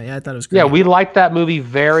Knives Out. Yeah, I thought it was great. Yeah, we liked that movie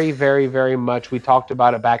very, very, very much. We talked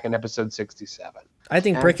about it back in episode 67. I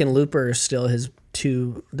think Brick and Looper are still his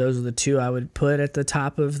two. Those are the two I would put at the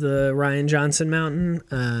top of the Rian Johnson mountain.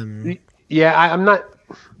 I'm not.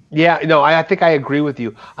 Yeah, no, I think I agree with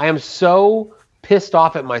you. I am so pissed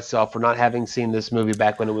off at myself for not having seen this movie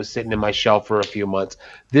back when it was sitting in my shelf for a few months.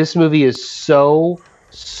 This movie is so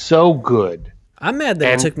good. I'm mad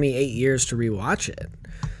that it took me 8 years to rewatch it.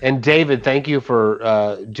 And David, thank you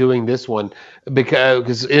for doing this one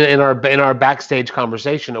because in our backstage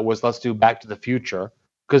conversation it was let's do Back to the Future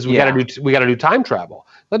because we got to do time travel.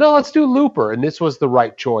 But no, let's do Looper, and this was the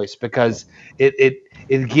right choice because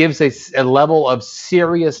it gives a level of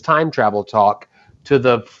serious time travel talk to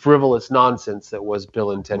the frivolous nonsense that was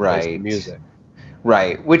Bill and Ted Face the Music.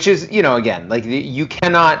 Right, which is again like you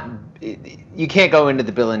can't go into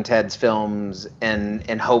the Bill and Ted's films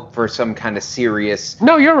and hope for some kind of serious.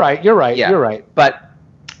 No, you're right. You're right. But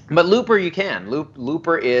Looper, you can.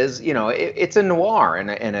 Looper is it's a noir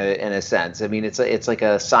in a sense. I mean, it's like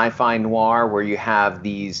a sci-fi noir where you have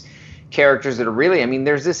these characters that are really. I mean,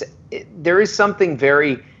 there is something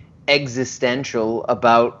very existential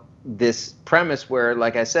about this premise where,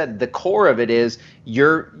 like I said, the core of it is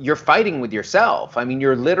you're fighting with yourself. I mean,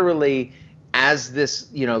 you're literally. As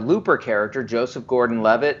this, Looper character, Joseph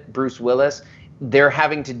Gordon-Levitt, Bruce Willis, they're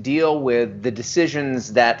having to deal with the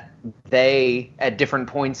decisions that they, at different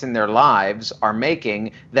points in their lives, are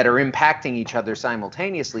making that are impacting each other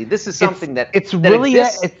simultaneously. This is something it's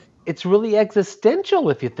really existential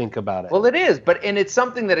if you think about it. Well, it is, and it's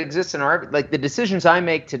something that exists in our like the decisions I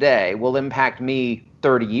make today will impact me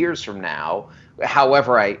 30 years from now.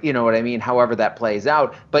 However however that plays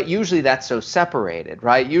out, but usually that's so separated,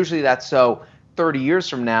 right? Usually that's so 30 years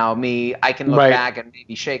from now, I can look back and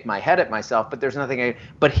maybe shake my head at myself, but there's nothing.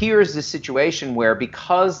 But here's the situation where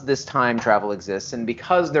because this time travel exists and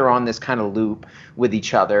because they're on this kind of loop with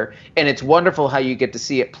each other, and it's wonderful how you get to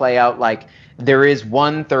see it play out like there is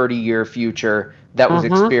one 30-year future that was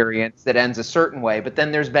experienced that ends a certain way, but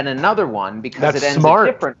then there's been another one because it ends a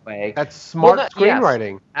different way. That's smart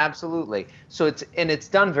screenwriting. Yes, absolutely. So it's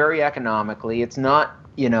done very economically. It's not,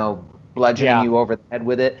 bludgeoning you over the head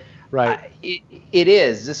with it. Right. It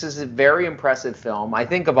is. This is a very impressive film. I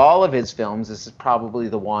think of all of his films, this is probably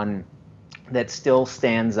the one that still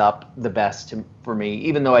stands up the best for me,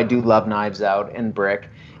 even though I do love Knives Out and Brick,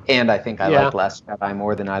 and I think I like Last Jedi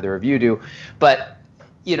more than either of you do. But,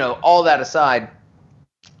 all that aside,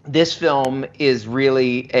 this film is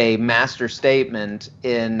really a master statement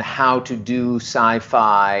in how to do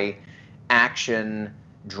sci-fi action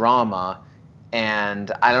drama.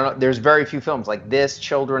 And I don't know, there's very few films like this,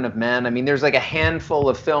 Children of Men. I mean, there's like a handful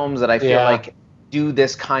of films that I feel like do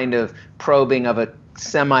this kind of probing of a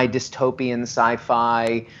semi-dystopian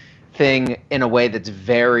sci-fi thing in a way that's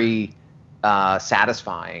very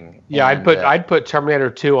satisfying. Yeah, I'd put Terminator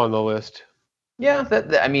 2 on the list. Yeah,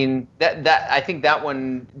 that I think that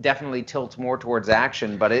one definitely tilts more towards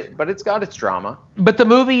action, but it's got its drama. But the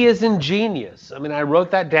movie is ingenious. I mean, I wrote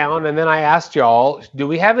that down, and then I asked y'all, do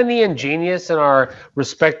we have any ingenious in our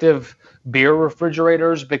respective beer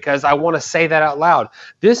refrigerators? Because I want to say that out loud.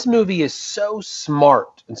 This movie is so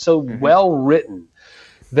smart and so well written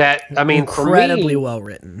that incredibly well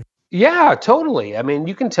written. Yeah, totally. I mean,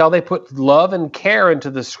 you can tell they put love and care into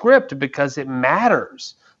the script because it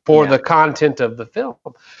matters for the content of the film.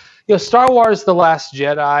 Star Wars The Last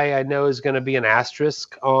Jedi, I know, is going to be an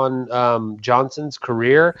asterisk on Johnson's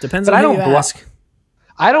career. Depends on who you ask.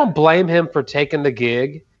 I don't blame him for taking the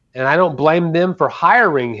gig, and I don't blame them for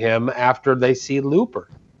hiring him after they see Looper.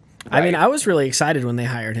 Right? I mean, I was really excited when they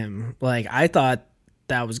hired him. Like, I thought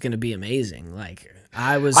that was going to be amazing. Like,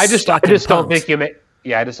 I just don't think you make...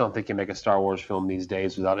 Yeah, I just don't think you make a Star Wars film these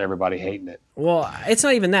days without everybody hating it. Well, it's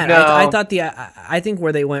not even that. No. I think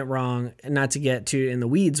where they went wrong, not to get too in the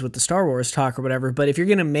weeds with the Star Wars talk or whatever, but if you're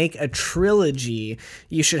going to make a trilogy,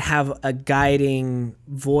 you should have a guiding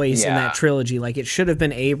voice in that trilogy. Like, it should have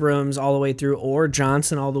been Abrams all the way through or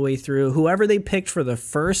Johnson all the way through. Whoever they picked for the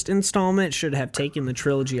first installment should have taken the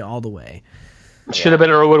trilogy all the way. Should have been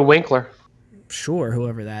Erwin Winkler. Sure,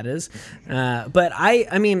 whoever that is. But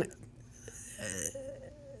I mean...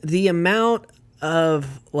 the amount of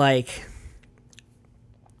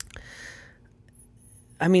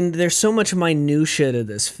there's so much minutia to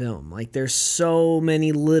this film. Like, there's so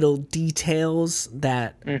many little details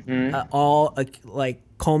that all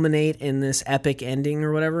culminate in this epic ending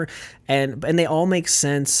or whatever, and they all make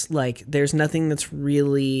sense. Like, there's nothing that's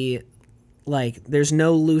really there's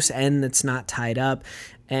no loose end that's not tied up.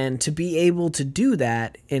 And to be able to do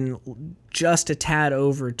that in just a tad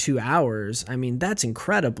over 2 hours, I mean, that's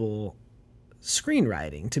incredible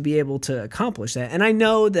screenwriting to be able to accomplish that. And I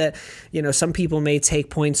know that, you know, some people may take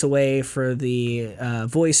points away for the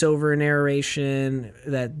voiceover narration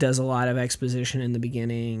that does a lot of exposition in the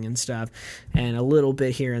beginning and stuff, and a little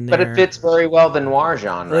bit here and there. But it fits very well the noir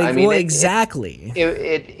genre. Like, I mean, exactly.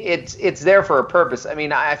 It's there for a purpose. I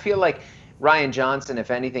mean, I feel like Rian Johnson,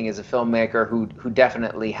 if anything, is a filmmaker who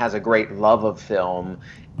definitely has a great love of film,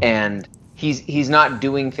 and he's not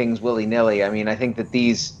doing things willy-nilly. I mean, I think that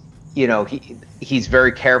these, you know, he's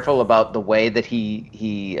very careful about the way that he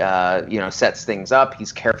you know, sets things up.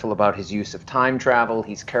 He's careful about his use of time travel.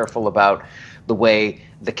 He's careful about the way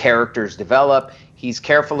the characters develop. He's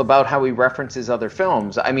careful about how he references other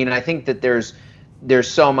films. I mean, I think that there's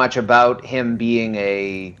so much about him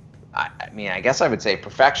being I mean, I guess I would say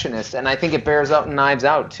perfectionist, and I think it bears out in Knives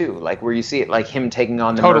Out too, like where you see it, like him taking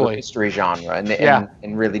on the murder mystery genre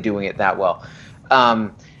and really doing it that well.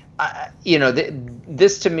 You know,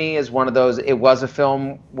 this to me is one of those. It was a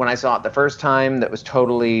film when I saw it the first time that was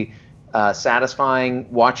totally satisfying.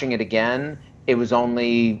 Watching it again, it was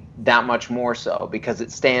only that much more so because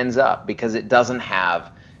it stands up, because it doesn't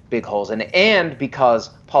have big holes in it, and because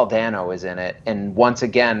Paul Dano is in it, and once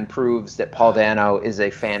again proves that Paul Dano is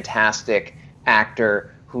a fantastic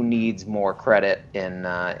actor who needs more credit in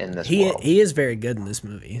this world. He is very good in this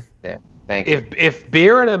movie. Yeah, thank you. If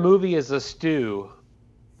beer in a movie is a stew,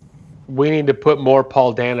 we need to put more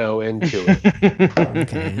Paul Dano into it.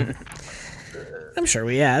 Okay. I'm sure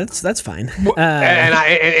that's fine.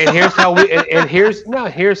 And here's how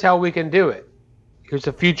here's how we can do it. Here's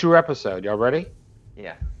a future episode. Y'all ready?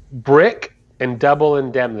 Yeah. Brick and Double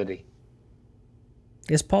Indemnity.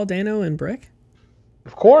 Is Paul Dano in Brick?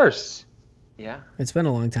 Of course. Yeah. It's been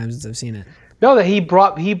a long time since I've seen it. No, that he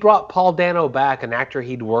brought Paul Dano back, an actor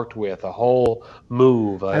he'd worked with, a whole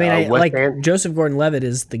move. I mean, like Joseph Gordon-Levitt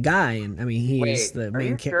is the guy, and I mean he is the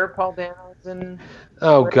main character. Sure Paul Dano's in?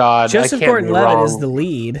 Oh God, Joseph Gordon-Levitt is the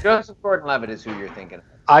lead. Joseph Gordon-Levitt is who you're thinking of.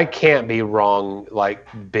 I can't be wrong, like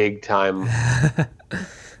big time.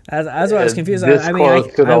 That's why I was confused. This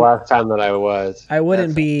close to the last time that I was. I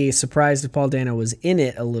wouldn't be surprised if Paul Dano was in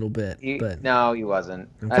it a little bit, but no, he wasn't.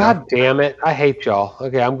 God damn it! I hate y'all.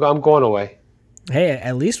 Okay, I'm going away. Hey,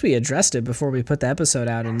 at least we addressed it before we put the episode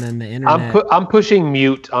out, and then the internet. I'm pushing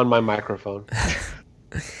mute on my microphone.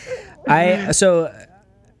 Tell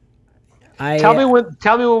me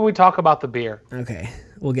when we talk about the beer. Okay,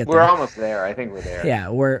 we'll get there. We're almost there. I think we're there. Yeah,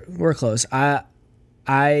 we're close.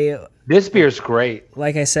 This beer's great.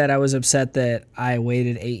 Like I said, I was upset that I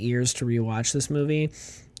waited 8 years to rewatch this movie.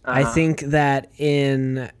 I think that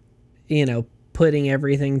in, you know, putting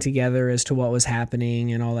everything together as to what was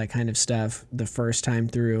happening and all that kind of stuff the first time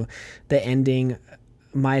through, the ending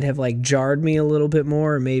might have like jarred me a little bit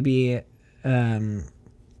more. Maybe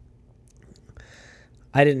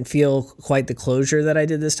I didn't feel quite the closure that I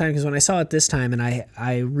did this time, because when I saw it this time and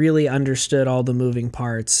I really understood all the moving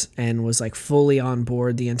parts and was like fully on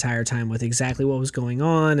board the entire time with exactly what was going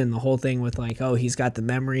on, and the whole thing with like, oh, he's got the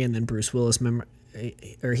memory and then Bruce Willis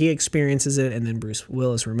or he experiences it and then Bruce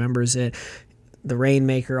Willis remembers it, the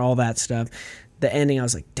Rainmaker, all that stuff. The ending, I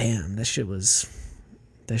was like, damn, that shit was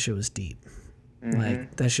deep. Mm-hmm.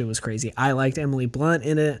 Like, that shit was crazy. I liked Emily Blunt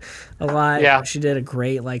in it a lot. Yeah. She did a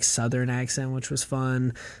great like Southern accent, which was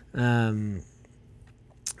fun. I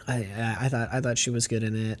thought she was good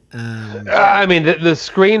in it. I mean, the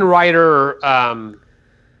screenwriter.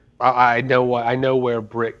 I know where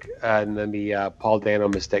Brick and then the Paul Dano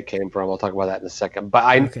mistake came from. I'll talk about that in a second.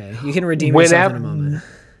 But okay, you can redeem yourself in a moment.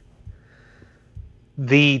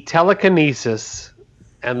 The telekinesis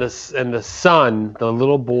and the son, the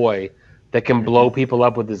little boy that can blow people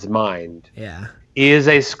up with his mind, is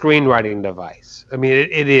a screenwriting device. I mean,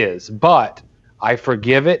 it is, but I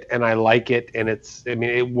forgive it and I like it, and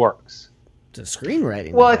it works. It's a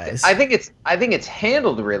screenwriting device. I think it's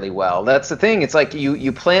handled really well. That's the thing. It's like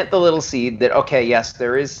you plant the little seed that, okay, yes,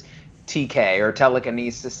 there is TK or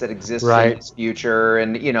telekinesis that exists in this future,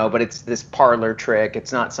 and but it's this parlor trick.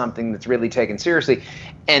 It's not something that's really taken seriously.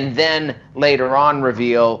 And then later on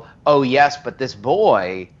reveal, oh yes, but this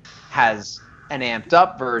boy has an amped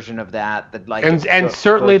up version of that like, and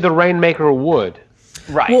certainly the Rainmaker would.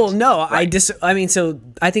 Right. Well, no, right. So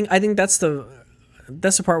I think that's the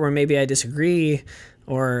part where maybe I disagree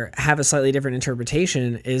or have a slightly different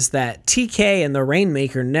interpretation, is that TK and the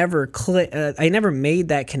Rainmaker never I never made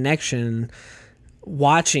that connection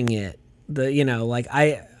watching it.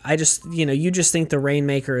 I just, you just think the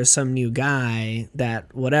Rainmaker is some new guy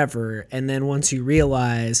that whatever, and then once you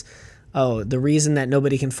realize, oh, the reason that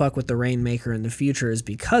nobody can fuck with the Rainmaker in the future is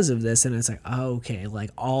because of this. And it's like, oh, okay,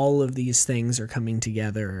 like all of these things are coming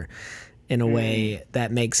together in a way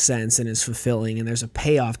that makes sense and is fulfilling. And there's a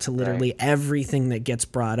payoff to literally everything that gets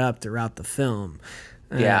brought up throughout the film.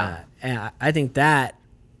 Yeah. And I think that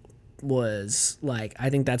was like, I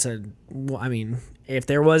think that's I mean, if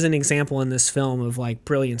there was an example in this film of like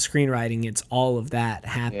brilliant screenwriting, it's all of that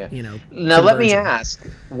you know. Now let me ask,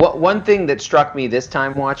 one thing that struck me this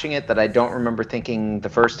time watching it that I don't remember thinking the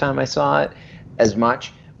first time I saw it as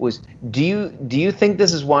much was, do you think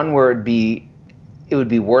this is one where it would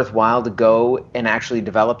be worthwhile to go and actually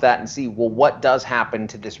develop that and see, well, what does happen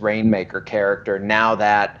to this Rainmaker character now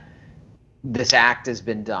that this act has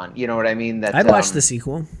been done? You know what I mean? That I'd watch the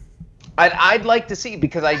sequel. I'd like to see,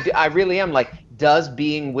 because I really am like, does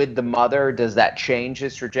being with the mother, does that change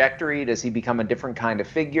his trajectory? Does he become a different kind of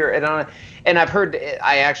figure? And I've heard,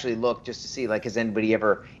 I actually looked just to see, like, has anybody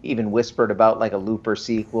ever even whispered about like a Looper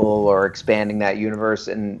sequel or expanding that universe?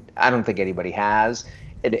 And I don't think anybody has.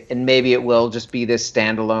 And maybe it will just be this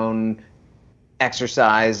standalone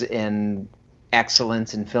exercise in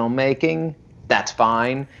excellence in filmmaking. That's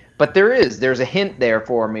fine. But there's a hint there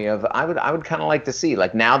for me of I would kind of like to see,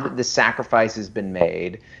 like, now that this sacrifice has been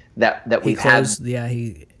made, that we've had, that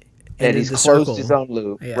he's closed his own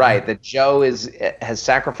loop, right? That Joe has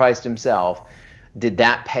sacrificed himself. Did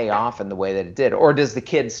that pay off in the way that it did, or does the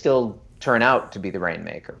kid still turn out to be the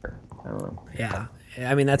Rainmaker? I don't know. Yeah,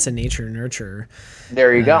 I mean, that's a nature nurture.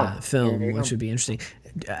 There you go. Film, which would be interesting.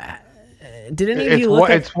 Did any of you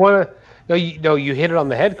look up? It's one. No, you hit it on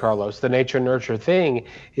the head, Carlos. The nature nurture thing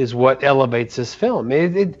is what elevates this film.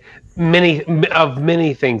 Many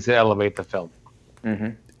things that elevate the film. Mm-hmm.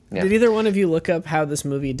 Yeah. Did either one of you look up how this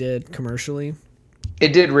movie did commercially?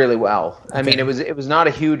 It did really well. Okay. I mean, it was not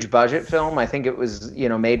a huge budget film. I think it was,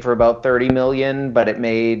 made for about $30 million, but it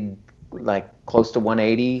made like close to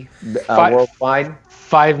 180 worldwide.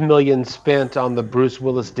 $5 million spent on the Bruce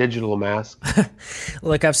Willis digital mask.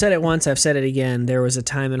 Look, I've said it once, I've said it again. There was a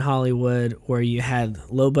time in Hollywood where you had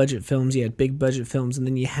low budget films, you had big budget films, and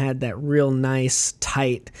then you had that real nice,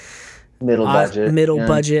 tight middle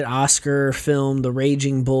budget Oscar film, The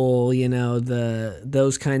Raging Bull,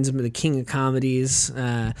 those kinds of, the King of Comedies,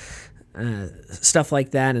 stuff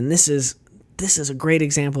like that. And this is a great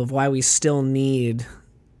example of why we still need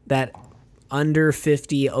that under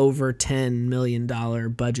 50, over $10 million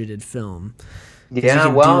budgeted film.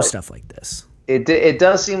 Yeah, do stuff like this. It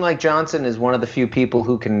does seem like Johnson is one of the few people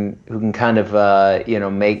who can kind of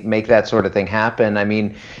make that sort of thing happen. I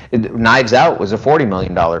mean, Knives Out was a $40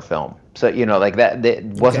 million film, so like that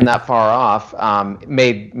wasn't that far off.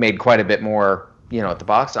 Made quite a bit more at the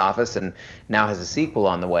box office, and now has a sequel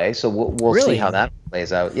on the way. So we'll see how that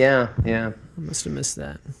plays out. Yeah. I must have missed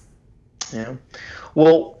that. Yeah.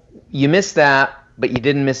 Well, you missed that, but you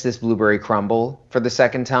didn't miss this blueberry crumble for the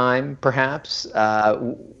second time, perhaps.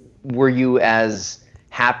 Were you as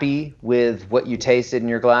happy with what you tasted in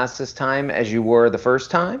your glass this time as you were the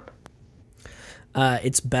first time?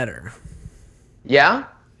 It's better. Yeah?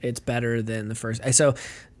 It's better than the first. So,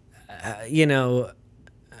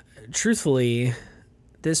 truthfully,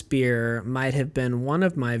 this beer might have been one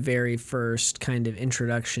of my very first kind of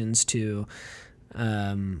introductions to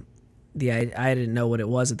I didn't know what it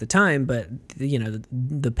was at the time, but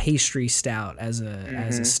the pastry stout as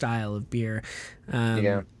a style of beer.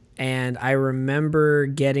 And I remember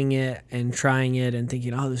getting it and trying it and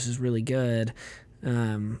thinking, oh, this is really good.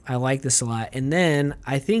 I like this a lot. And then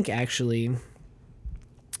I think actually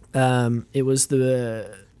it was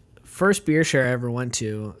the first beer share I ever went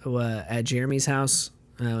to at Jeremy's house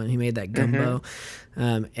when he made that gumbo.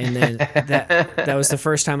 And then that was the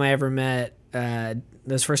first time I ever met that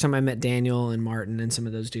was the first time I met Daniel and Martin and some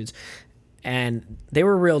of those dudes. And they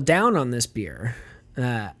were real down on this beer.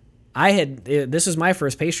 This was my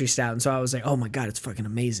first pastry stout, and so I was like, oh my God, it's fucking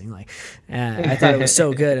amazing. Like, I thought it was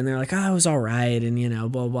so good. And they're like, oh, it was all right. And,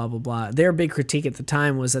 blah, blah, blah, blah. Their big critique at the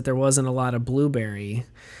time was that there wasn't a lot of blueberry.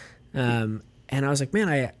 And I was like,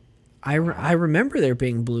 man, I remember there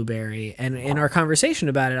being blueberry. And in our conversation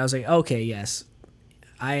about it, I was like, okay, yes.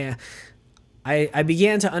 I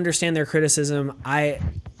began to understand their criticism.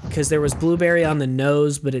 Because there was blueberry on the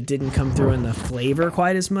nose, but it didn't come through in the flavor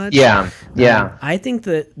quite as much. Yeah. I think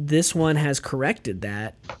that this one has corrected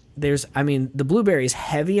that. The blueberry is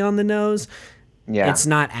heavy on the nose. Yeah. It's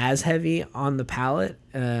not as heavy on the palate.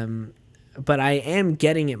 But I am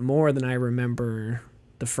getting it more than I remember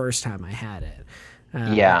the first time I had it.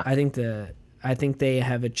 I think they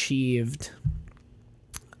have achieved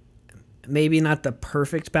maybe not the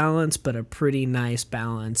perfect balance, but a pretty nice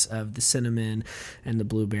balance of the cinnamon and the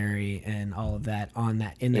blueberry and all of that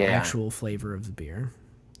in the actual flavor of the beer.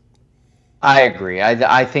 I agree.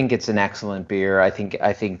 I think it's an excellent beer. I think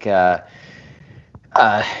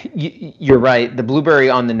you're right. The blueberry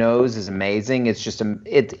on the nose is amazing. It's just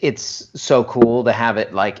it's so cool to have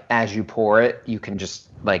it like as you pour it, you can just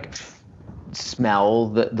like smell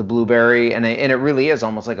the blueberry, and it really is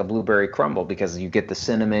almost like a blueberry crumble because you get the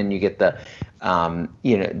cinnamon, you get the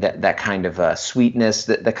that kind of sweetness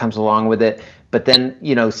that comes along with it. But then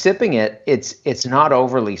sipping it, it's not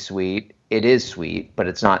overly sweet. It is sweet, but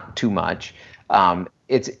it's not too much.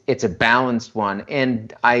 It's a balanced one,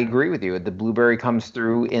 and I agree with you. The blueberry comes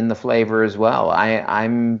through in the flavor as well.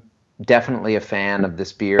 I'm definitely a fan of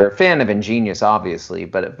this beer. A fan of Ingenious, obviously,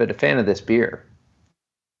 but a fan of this beer.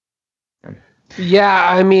 Yeah,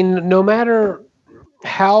 I mean, no matter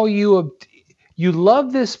how you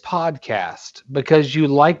love this podcast because you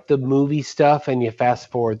like the movie stuff and you fast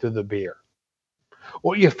forward through the beer,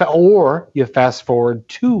 or you fast forward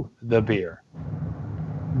to the beer.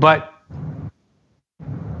 But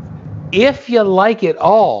if you like it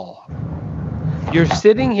all, you're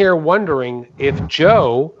sitting here wondering if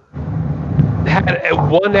Joe had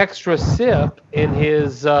one extra sip in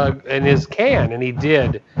his can, and he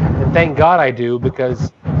did. And thank God I do,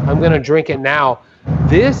 because I'm going to drink it now.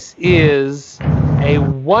 This is a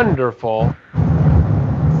wonderful...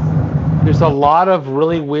 There's a lot of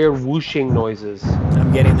really weird whooshing noises.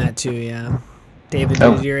 I'm getting that too, yeah. David,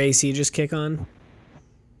 did your AC just kick on?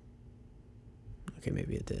 Okay,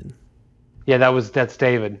 maybe it did. Yeah, that's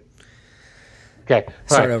David. Okay.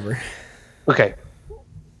 Start over. Okay.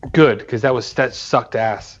 Good, because that sucked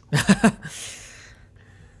ass.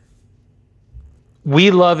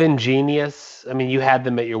 We love Ingenious. I mean, you had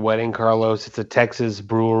them at your wedding, Carlos. It's a Texas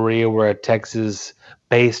brewery. We're a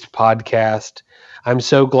Texas-based podcast. I'm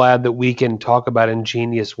so glad that we can talk about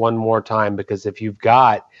Ingenious one more time, because if you've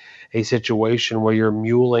got a situation where you're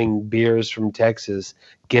muling beers from Texas,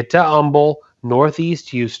 get to Humble, Northeast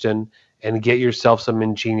Houston, and get yourself some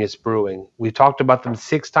Ingenious Brewing. We've talked about them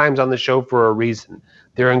 6 times on the show for a reason.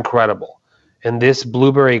 They're incredible. And this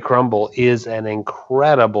Blueberry Crumble is an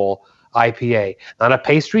incredible IPA. Not a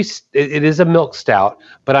pastry, it is a milk stout,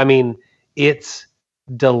 but I mean, it's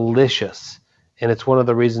delicious. And it's one of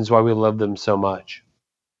the reasons why we love them so much.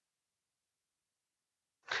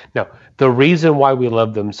 Now, the reason why we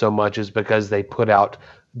love them so much is because they put out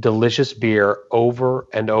delicious beer over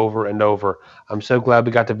and over and over. I'm so glad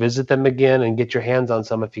we got to visit them again and get your hands on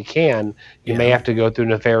some if you can. You may have to go through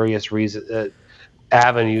nefarious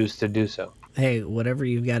avenues to do so. Hey, whatever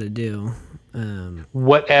you've got to do.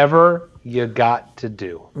 Whatever you got to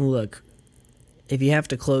do. Look, if you have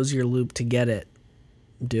to close your loop to get it,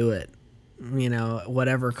 do it.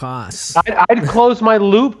 Whatever costs. I'd close my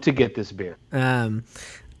loop to get this beer.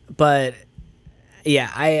 But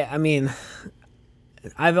yeah, I mean,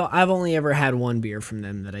 I've only ever had one beer from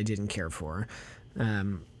them that I didn't care for.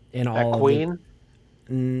 In all Queen?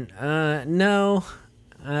 No.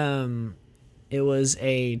 It was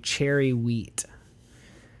a cherry wheat.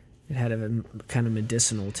 It had a kind of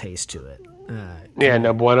medicinal taste to it.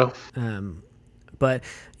 No bueno. But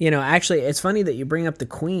actually, it's funny that you bring up the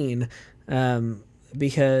Queen.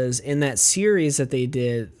 Because in that series that they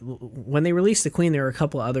did, when they released the Queen, there were a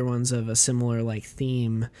couple other ones of a similar like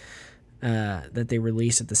theme that they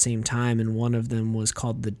released at the same time, and one of them was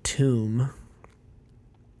called the Tomb,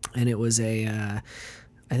 and it was I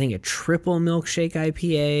think a triple milkshake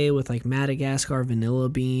IPA with like Madagascar vanilla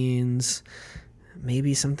beans,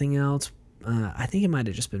 maybe something else. I think it might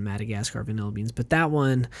have just been Madagascar vanilla beans, but that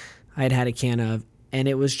one I had a can of, and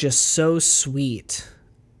it was just so sweet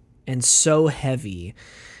and so heavy.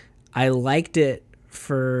 I liked it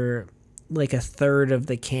for like a third of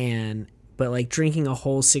the can, but like drinking a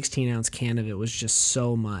whole 16-ounce can of it was just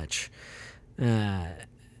so much that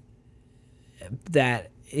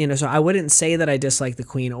so I wouldn't say that I dislike the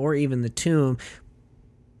Queen or even the Tomb,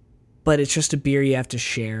 but it's just a beer you have to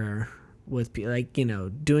share with people. Like,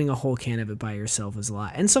 doing a whole can of it by yourself is a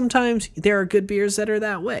lot. And sometimes there are good beers that are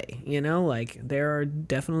that way, like there are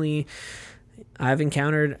definitely... I've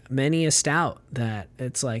encountered many a stout that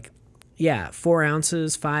it's like, 4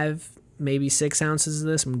 ounces, 5, maybe 6 ounces of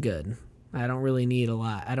this, I'm good. I don't really need a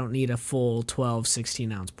lot. I don't need a full 12,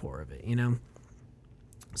 16-ounce pour of it,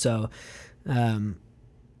 So,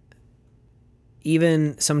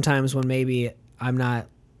 even sometimes when maybe I'm not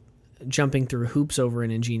jumping through hoops over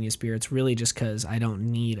an Ingenious beer, it's really just because I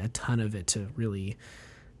don't need a ton of it to really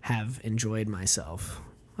have enjoyed myself.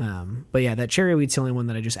 But yeah, that cherry wheat's the only one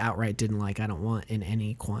that I just outright didn't like. I don't want in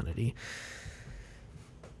any quantity.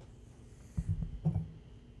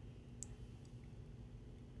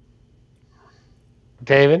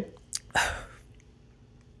 David?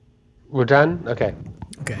 We're done? Okay.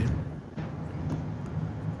 Okay.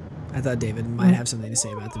 I thought David might have something to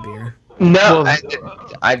say about the beer. No,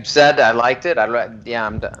 I've said I liked it. Yeah,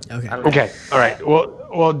 I'm done. Okay. Okay. All right.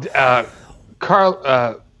 Well,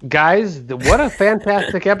 Carl, guys, what a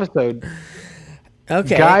fantastic episode.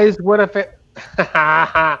 Okay. Guys, what a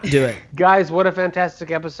Do it. Guys, what a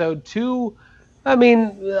fantastic episode. I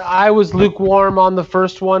mean, I was lukewarm on the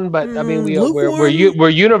first one, but I mean, we're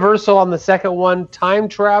universal on the second one. Time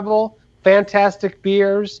travel, fantastic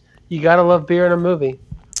beers. You gotta love beer in a movie.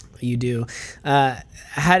 You do.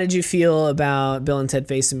 How did you feel about Bill and Ted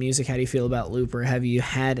Face the Music? How do you feel about Looper? Have you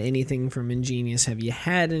had anything from Ingenious? Have you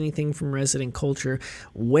had anything from Resident Culture?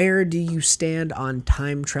 Where do you stand on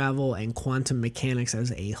time travel and quantum mechanics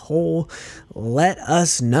as a whole? Let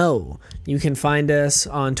us know. You can find us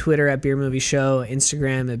on Twitter at Beer Movie Show,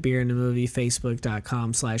 Instagram at Beer in a Movie,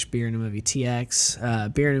 Facebook.com/Beer in a Movie TX,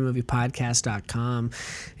 beerindamoviepodcast.com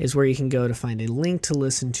is where you can go to find a link to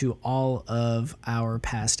listen to all of our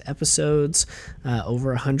past episodes, over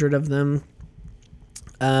 100 of them.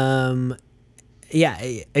 Yeah,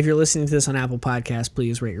 if you're listening to this on Apple Podcasts,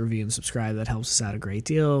 please rate, review, and subscribe. That helps us out a great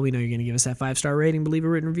deal. We know you're going to give us that 5-star rating. Leave a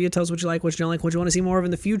written review. Tell us what you like, what you don't like, what you want to see more of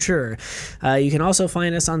in the future. You can also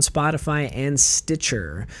find us on Spotify and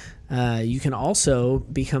Stitcher. You can also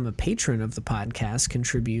become a patron of the podcast,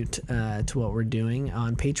 contribute to what we're doing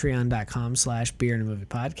on patreon.com/Beer in a Movie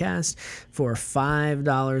Podcast for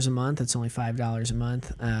 $5 a month. That's only $5 a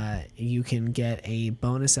month. You can get a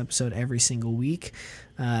bonus episode every single week.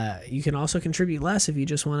 You can also contribute less if you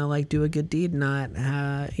just want to do a good deed and not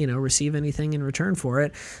receive anything in return for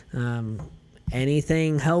it.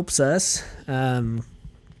 Anything helps us.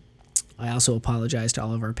 I also apologize to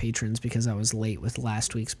all of our patrons because I was late with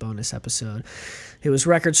last week's bonus episode. It was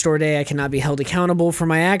Record Store Day. I cannot be held accountable for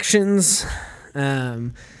my actions,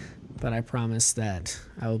 but I promise that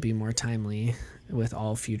I will be more timely with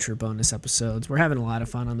all future bonus episodes. We're having a lot of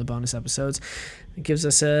fun on the bonus episodes. It gives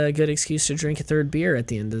us a good excuse to drink a third beer at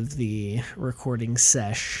the end of the recording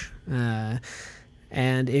sesh.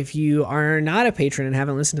 And if you are not a patron and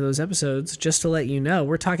haven't listened to those episodes, just to let you know,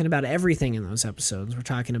 we're talking about everything in those episodes. We're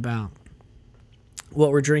talking about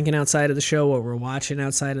what we're drinking outside of the show, what we're watching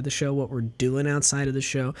outside of the show, what we're doing outside of the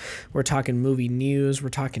show. We're talking movie news. We're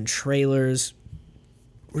talking trailers.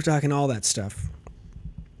 We're talking all that stuff.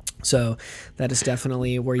 So that is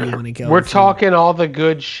definitely where you want to go. We're talking all the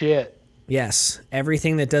good shit. Yes.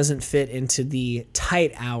 Everything that doesn't fit into the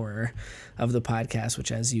tight hour of the podcast, which,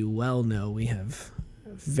 as you well know, we have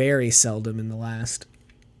very seldom in the last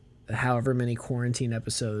however many quarantine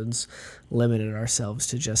episodes limited ourselves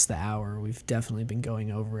to just the hour. We've definitely been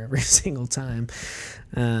going over every single time.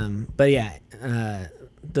 But yeah,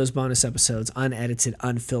 those bonus episodes, unedited,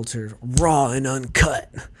 unfiltered, raw and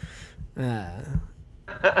uncut.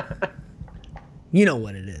 You know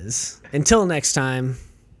what it is. Until next time.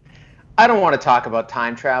 I don't want to talk about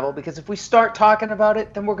time travel because if we start talking about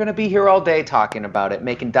it, then we're going to be here all day talking about it,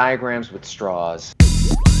 making diagrams with straws.